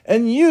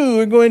 And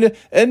you are going to,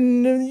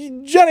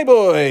 and Johnny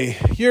boy,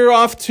 you're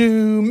off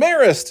to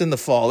Marist in the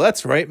fall.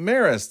 That's right,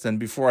 Marist. And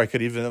before I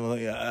could even, I'm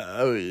like,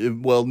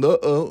 well, no,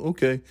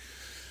 okay.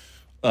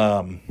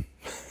 And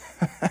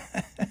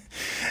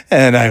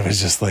I was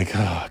just like,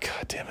 oh,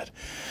 God damn it.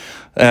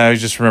 And I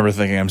just remember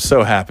thinking, I'm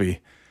so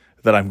happy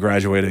that I'm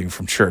graduating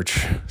from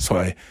church.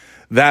 So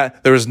there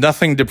was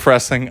nothing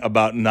depressing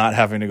about not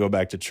having to go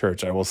back to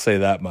church. I will say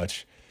that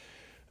much.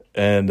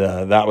 And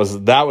that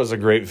was a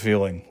great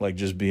feeling, like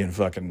just being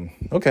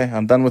fucking, okay,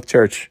 I'm done with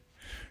church.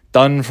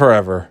 Done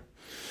forever.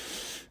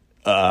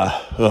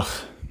 Oh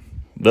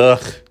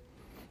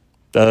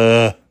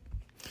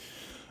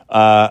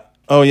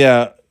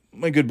yeah,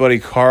 my good buddy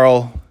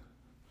Carl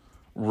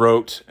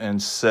wrote and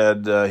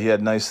said he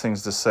had nice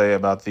things to say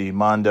about the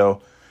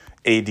Mondo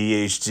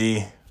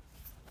ADHD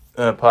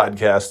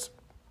podcast.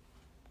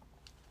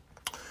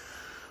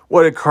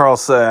 What did Carl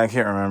say? I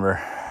can't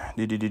remember.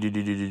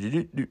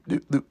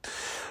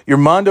 Your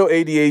Mondo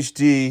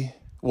ADHD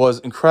was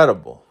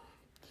incredible.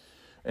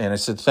 And I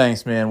said,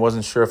 thanks, man.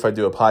 Wasn't sure if I'd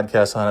do a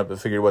podcast on it, but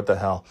figured what the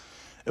hell.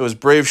 It was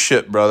brave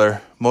shit,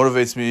 brother.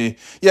 Motivates me.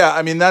 Yeah,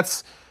 I mean,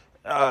 that's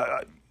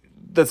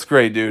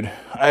great, dude.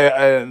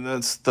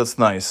 That's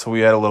nice. We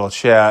had a little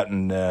chat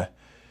and,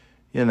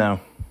 you know,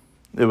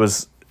 it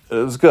was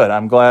good.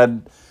 I'm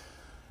glad.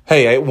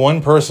 Hey,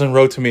 one person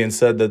wrote to me and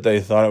said that they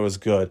thought it was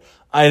good.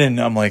 I didn't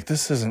know. I'm like,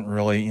 this isn't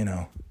really, you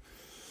know.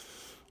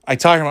 I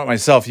talk about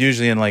myself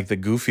usually in like the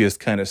goofiest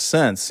kind of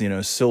sense, you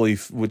know, silly,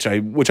 which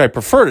I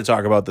prefer to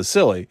talk about the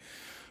silly.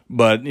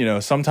 But, you know,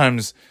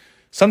 sometimes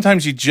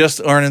you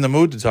just aren't in the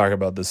mood to talk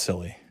about the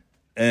silly.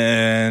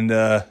 And,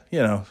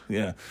 you know,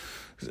 yeah.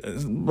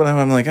 But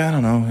I'm like, I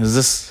don't know. Is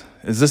this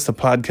the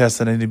podcast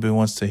that anybody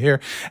wants to hear?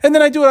 And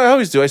then I do what I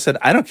always do. I said,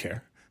 I don't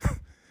care. If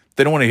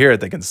they don't want to hear it,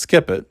 they can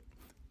skip it.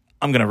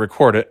 I'm going to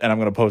record it and I'm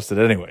going to post it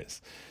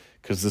anyways.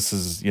 Because this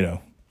is, you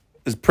know,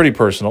 is pretty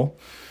personal.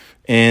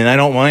 And I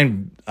don't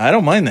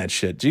mind that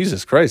shit.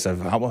 Jesus Christ.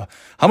 How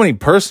many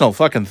personal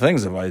fucking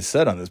things have I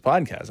said on this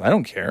podcast? I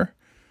don't care.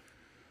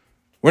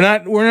 We're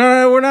not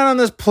on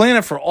this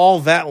planet for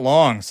all that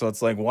long. So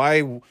it's like,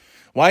 why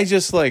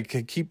just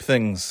like keep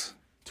things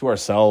to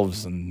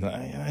ourselves? And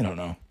I don't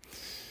know.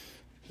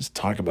 Just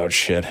talk about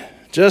shit.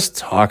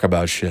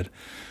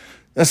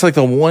 That's like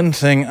the one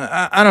thing.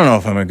 I don't know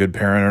if I'm a good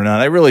parent or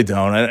not. I really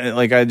don't. I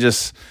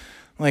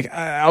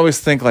always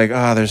think like,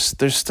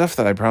 there's stuff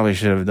that I probably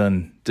should have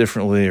done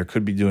differently or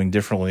could be doing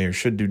differently or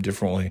should do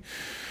differently.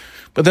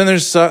 But then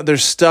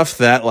there's stuff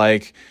that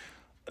like,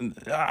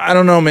 I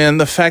don't know, man,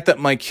 the fact that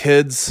my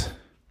kids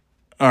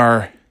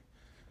are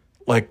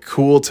like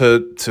cool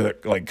to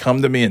like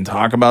come to me and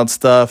talk about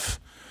stuff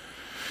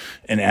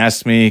and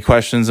ask me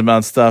questions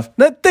about stuff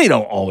that they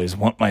don't always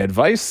want my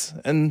advice.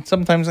 And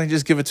sometimes I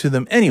just give it to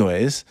them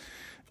anyways.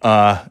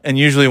 And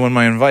usually when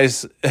my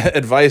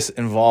advice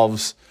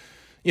involves,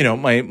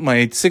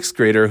 my sixth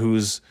grader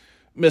who's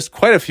missed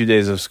quite a few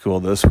days of school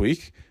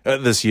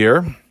this year.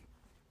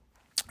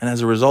 And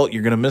as a result,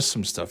 you're going to miss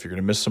some stuff. You're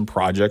going to miss some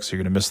projects. You're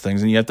going to miss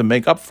things, and you have to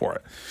make up for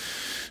it.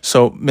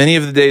 So many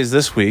of the days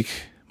this week,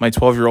 my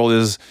 12-year-old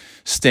is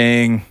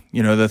staying,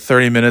 the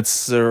 30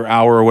 minutes or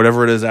hour or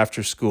whatever it is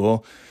after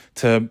school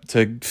to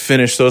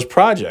finish those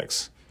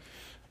projects.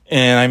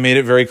 And I made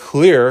it very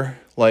clear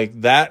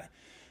like that,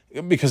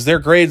 because their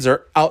grades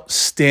are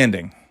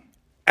outstanding,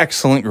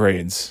 excellent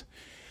grades.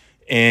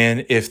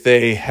 And if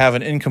they have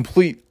an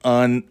incomplete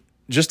on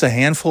just a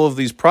handful of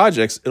these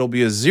projects, it'll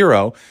be a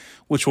 0,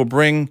 which will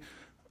bring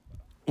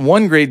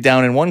one grade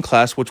down in one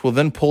class, which will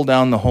then pull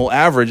down the whole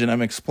average. And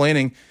I'm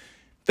explaining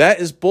that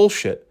is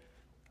bullshit.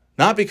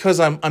 Not because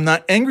I'm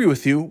not angry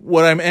with you.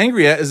 What I'm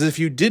angry at is if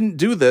you didn't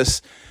do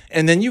this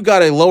and then you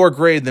got a lower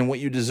grade than what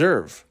you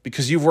deserve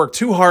because you've worked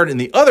too hard in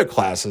the other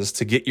classes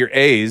to get your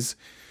A's,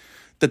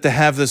 that to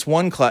have this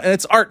one class, and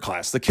it's art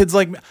class. The kids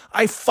like me,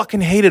 I fucking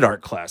hated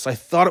art class. I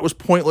thought it was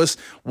pointless.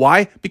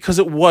 Why? Because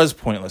it was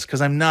pointless,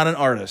 because I'm not an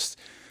artist.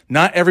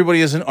 Not everybody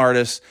is an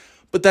artist,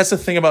 but that's the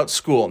thing about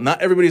school.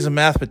 Not everybody's a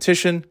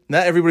mathematician.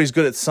 Not everybody's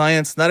good at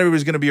science. Not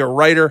everybody's going to be a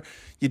writer.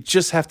 You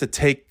just have to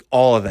take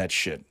all of that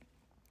shit.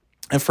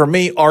 And for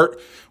me, art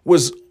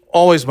was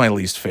always my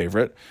least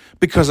favorite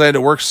because I had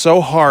to work so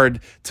hard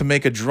to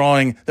make a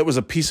drawing that was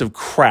a piece of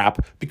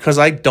crap because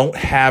I don't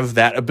have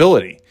that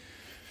ability.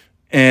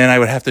 And I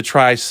would have to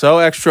try so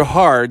extra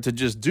hard to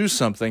just do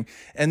something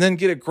and then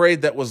get a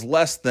grade that was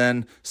less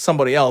than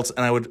somebody else.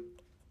 And I would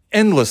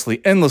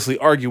endlessly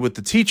argue with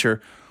the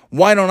teacher,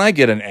 why don't I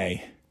get an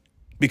A?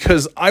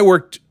 Because I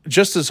worked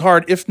just as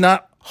hard, if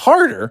not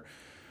harder,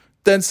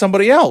 than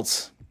somebody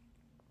else.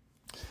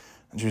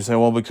 And she would say,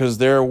 well, because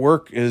their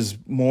work is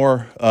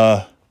more,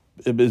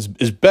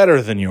 is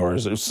better than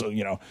yours. So,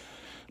 I'm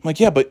like,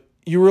 yeah, but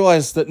you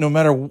realize that no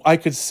matter, I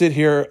could sit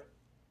here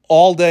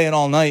all day and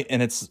all night,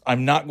 and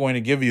I'm not going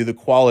to give you the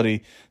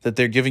quality that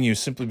they're giving you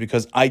simply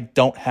because I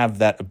don't have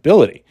that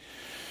ability.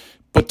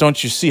 But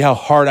don't you see how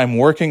hard I'm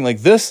working? Like,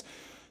 this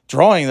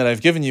drawing that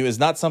I've given you is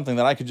not something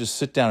that I could just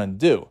sit down and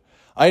do.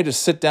 I had to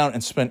sit down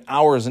and spend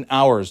hours and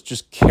hours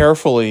just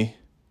carefully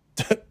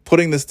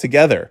putting this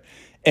together.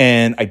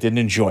 And I didn't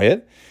enjoy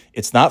it.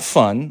 It's not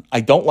fun.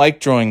 I don't like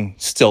drawing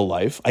still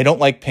life. I don't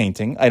like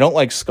painting. I don't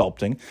like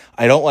sculpting.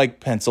 I don't like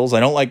pencils. I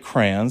don't like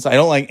crayons. I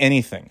don't like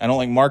anything. I don't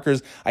like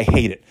markers. I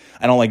hate it.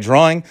 I don't like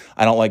drawing.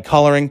 I don't like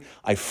coloring.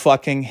 I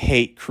fucking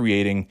hate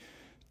creating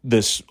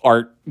this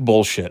art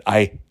bullshit.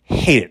 I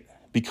hate it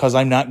because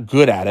I'm not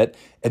good at it.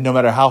 And no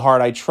matter how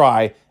hard I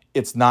try,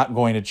 it's not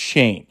going to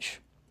change.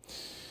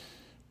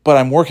 But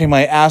I'm working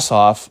my ass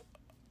off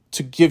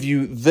to give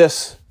you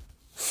this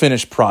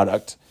finished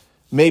product.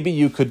 Maybe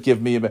you could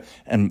give me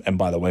and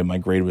by the way, my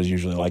grade was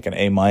usually like an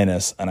A-,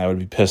 and I would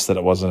be pissed that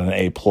it wasn't an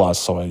A+,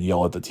 so I'd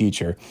yell at the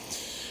teacher.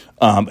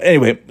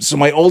 Anyway, so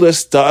my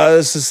oldest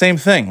does the same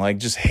thing, like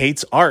just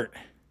hates art.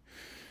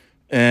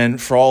 And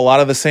for a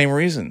lot of the same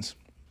reasons.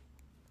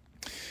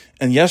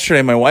 And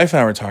yesterday, my wife and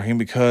I were talking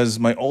because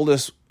my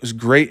oldest was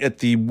great at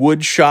the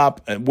wood shop,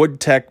 at wood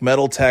tech,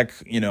 metal tech,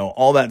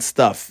 all that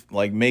stuff,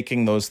 like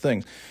making those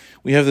things.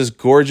 We have this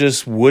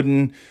gorgeous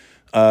wooden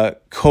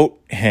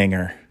coat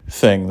hanger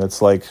thing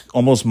that's like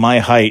almost my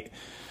height,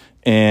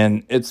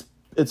 and it's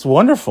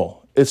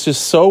wonderful. It's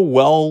just so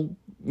well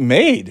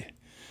made,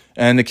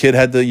 and the kid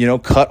had to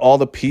cut all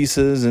the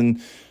pieces, and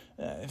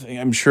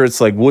I'm sure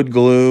it's like wood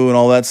glue and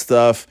all that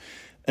stuff.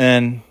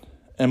 And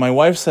my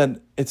wife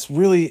said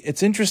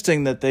it's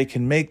interesting that they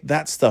can make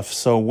that stuff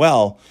so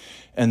well,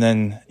 and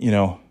then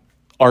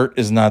art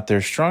is not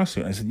their strong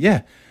suit. I said,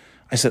 yeah.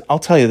 I said, I'll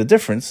tell you the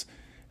difference.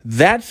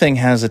 That thing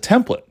has a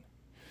template.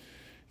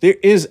 There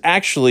is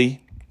actually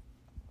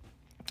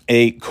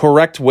a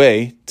correct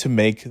way to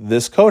make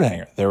this coat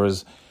hanger. There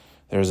was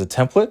a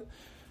template.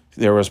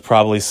 There was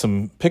probably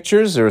some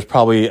pictures. There was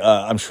probably,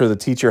 I'm sure the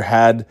teacher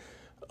had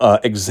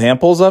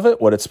examples of it,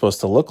 what it's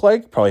supposed to look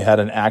like. Probably had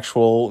an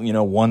actual,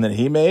 one that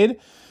he made.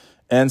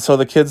 And so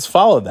the kids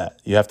followed that.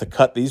 You have to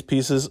cut these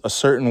pieces a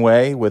certain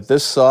way with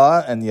this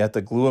saw, and you have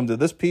to glue them to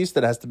this piece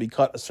that has to be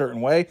cut a certain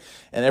way,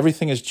 and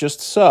everything is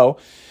just so,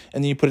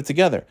 and then you put it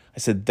together. I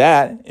said,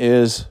 that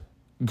is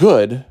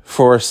good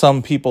for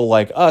some people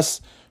like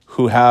us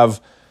who have,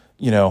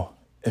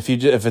 if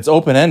it's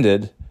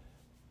open-ended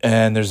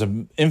and there's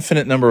an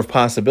infinite number of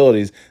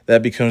possibilities,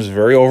 that becomes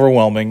very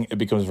overwhelming. It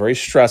becomes very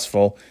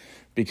stressful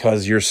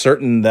because you're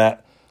certain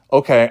that,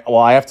 okay, well,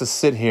 I have to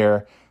sit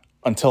here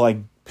until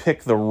I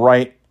pick the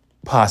right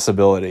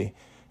possibility,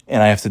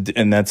 and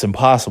and that's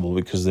impossible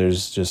because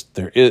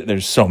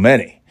there's so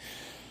many.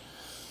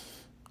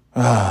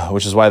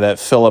 Which is why that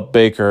Philip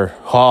Baker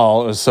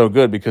Hall is so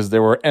good, because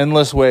there were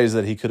endless ways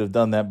that he could have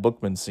done that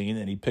Bookman scene,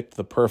 and he picked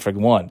the perfect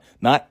one.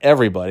 Not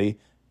everybody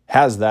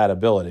has that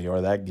ability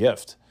or that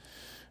gift.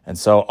 And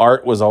so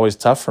art was always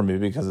tough for me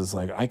because it's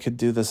like, I could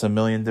do this a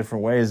million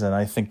different ways, and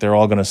I think they're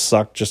all going to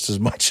suck just as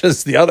much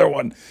as the other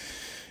one.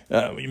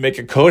 You make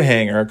a coat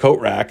hanger, a coat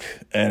rack,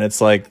 and it's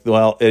like,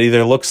 well,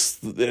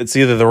 it's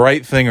either the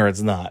right thing or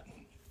it's not.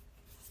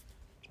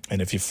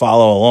 And if you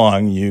follow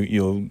along,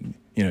 you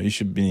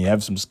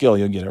have some skill,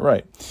 you'll get it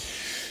right.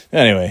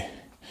 Anyway,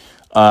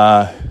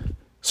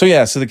 so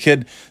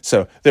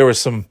there was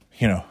some,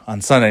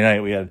 on Sunday night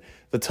we had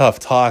the tough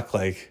talk,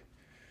 like,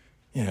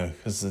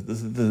 because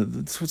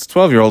the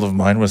 12-year-old of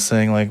mine was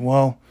saying, like,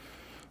 well,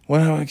 what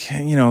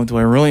do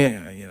I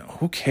really,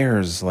 who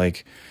cares?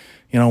 Like,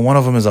 one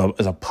of them is a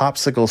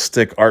popsicle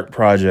stick art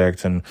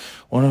project, and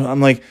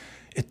I'm like,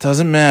 it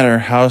doesn't matter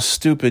how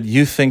stupid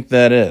you think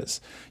that is.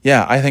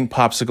 Yeah, I think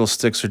popsicle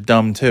sticks are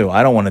dumb too.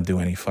 I don't want to do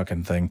any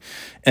fucking thing.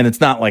 And it's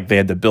not like they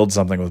had to build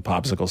something with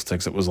popsicle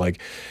sticks. It was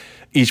like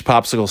each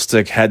popsicle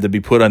stick had to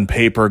be put on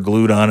paper,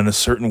 glued on in a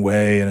certain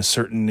way, and a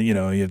certain, you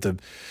have to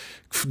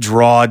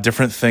draw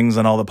different things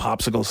on all the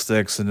popsicle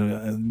sticks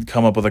and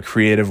come up with a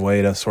creative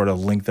way to sort of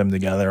link them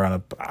together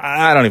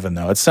I don't even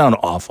know. It sounded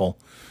awful.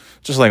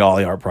 Just like all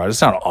the art projects, it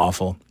sounded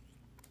awful.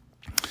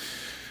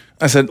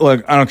 I said,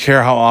 look, I don't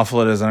care how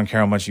awful it is. I don't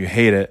care how much you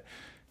hate it.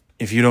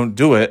 If you don't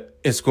do it,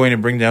 it's going to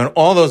bring down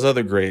all those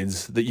other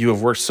grades that you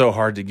have worked so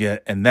hard to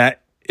get. And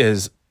that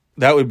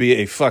would be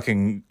a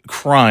fucking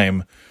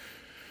crime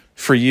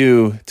for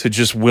you to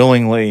just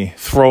willingly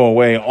throw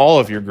away all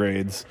of your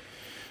grades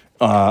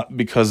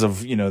because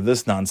of,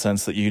 this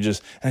nonsense that and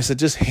I said,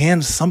 just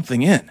hand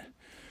something in.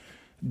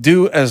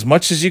 Do as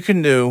much as you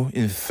can do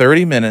in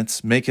 30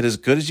 minutes, make it as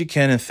good as you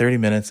can in 30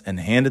 minutes, and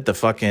hand it the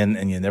fuck in,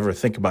 and you never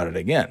think about it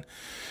again.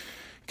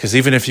 Because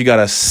even if you got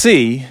a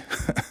C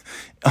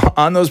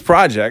on those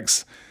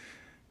projects,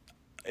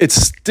 it's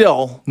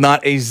still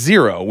not a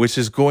 0, which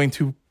is going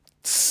to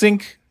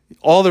sink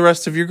all the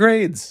rest of your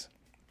grades.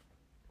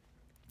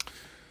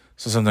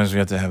 So sometimes we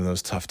have to have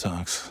those tough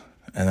talks,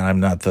 and I'm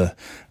not the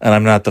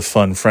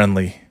fun,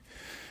 friendly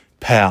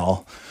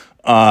pal.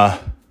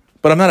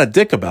 But I'm not a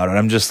dick about it.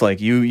 I'm just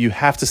like, you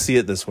have to see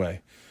it this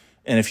way.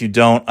 And if you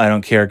don't, I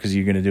don't care, because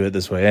you're going to do it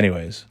this way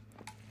anyways.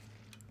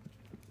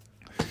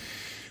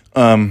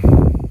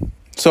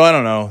 So I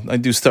don't know. I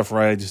do stuff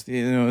right. I just,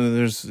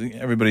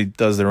 everybody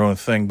does their own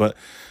thing. But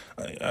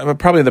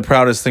probably the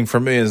proudest thing for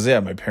me is,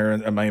 my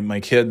parents, my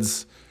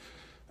kids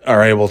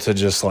are able to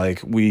just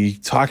like, we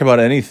talk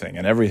about anything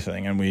and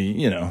everything. And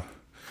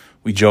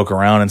we joke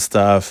around and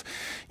stuff.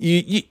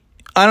 I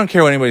don't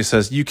care what anybody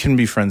says. You can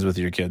be friends with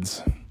your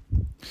kids.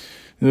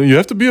 You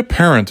have to be a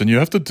parent and you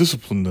have to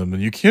discipline them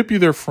and you can't be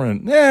their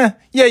friend. Yeah,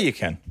 you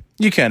can.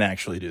 You can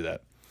actually do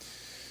that.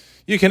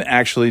 You can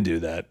actually do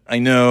that. I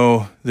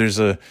know there's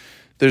a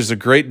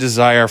great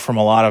desire from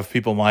a lot of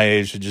people my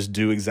age to just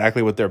do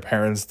exactly what their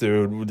parents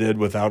did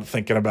without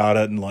thinking about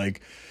it, and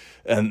like,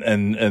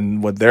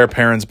 and what their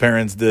parents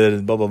did,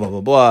 and blah, blah, blah,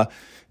 blah, blah.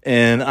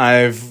 And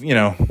I'm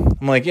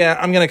like,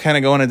 I'm going to kind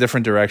of go in a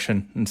different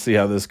direction and see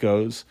how this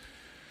goes.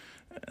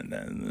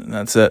 And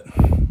that's it.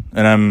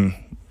 And I'm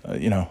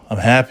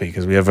happy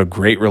because we have a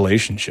great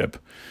relationship.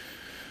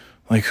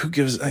 Like, who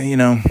gives, I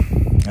don't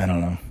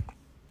know.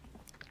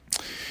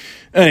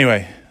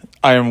 Anyway,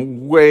 I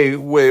am way,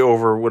 way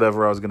over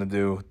whatever I was going to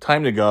do.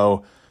 Time to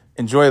go.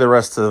 Enjoy the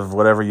rest of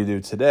whatever you do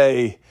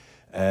today.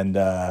 And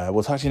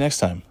we'll talk to you next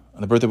time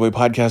on the Birthday Boy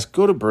Podcast.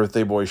 Go to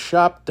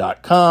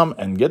birthdayboyshop.com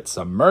and get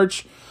some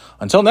merch.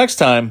 Until next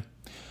time,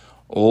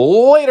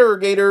 later,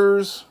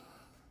 Gators.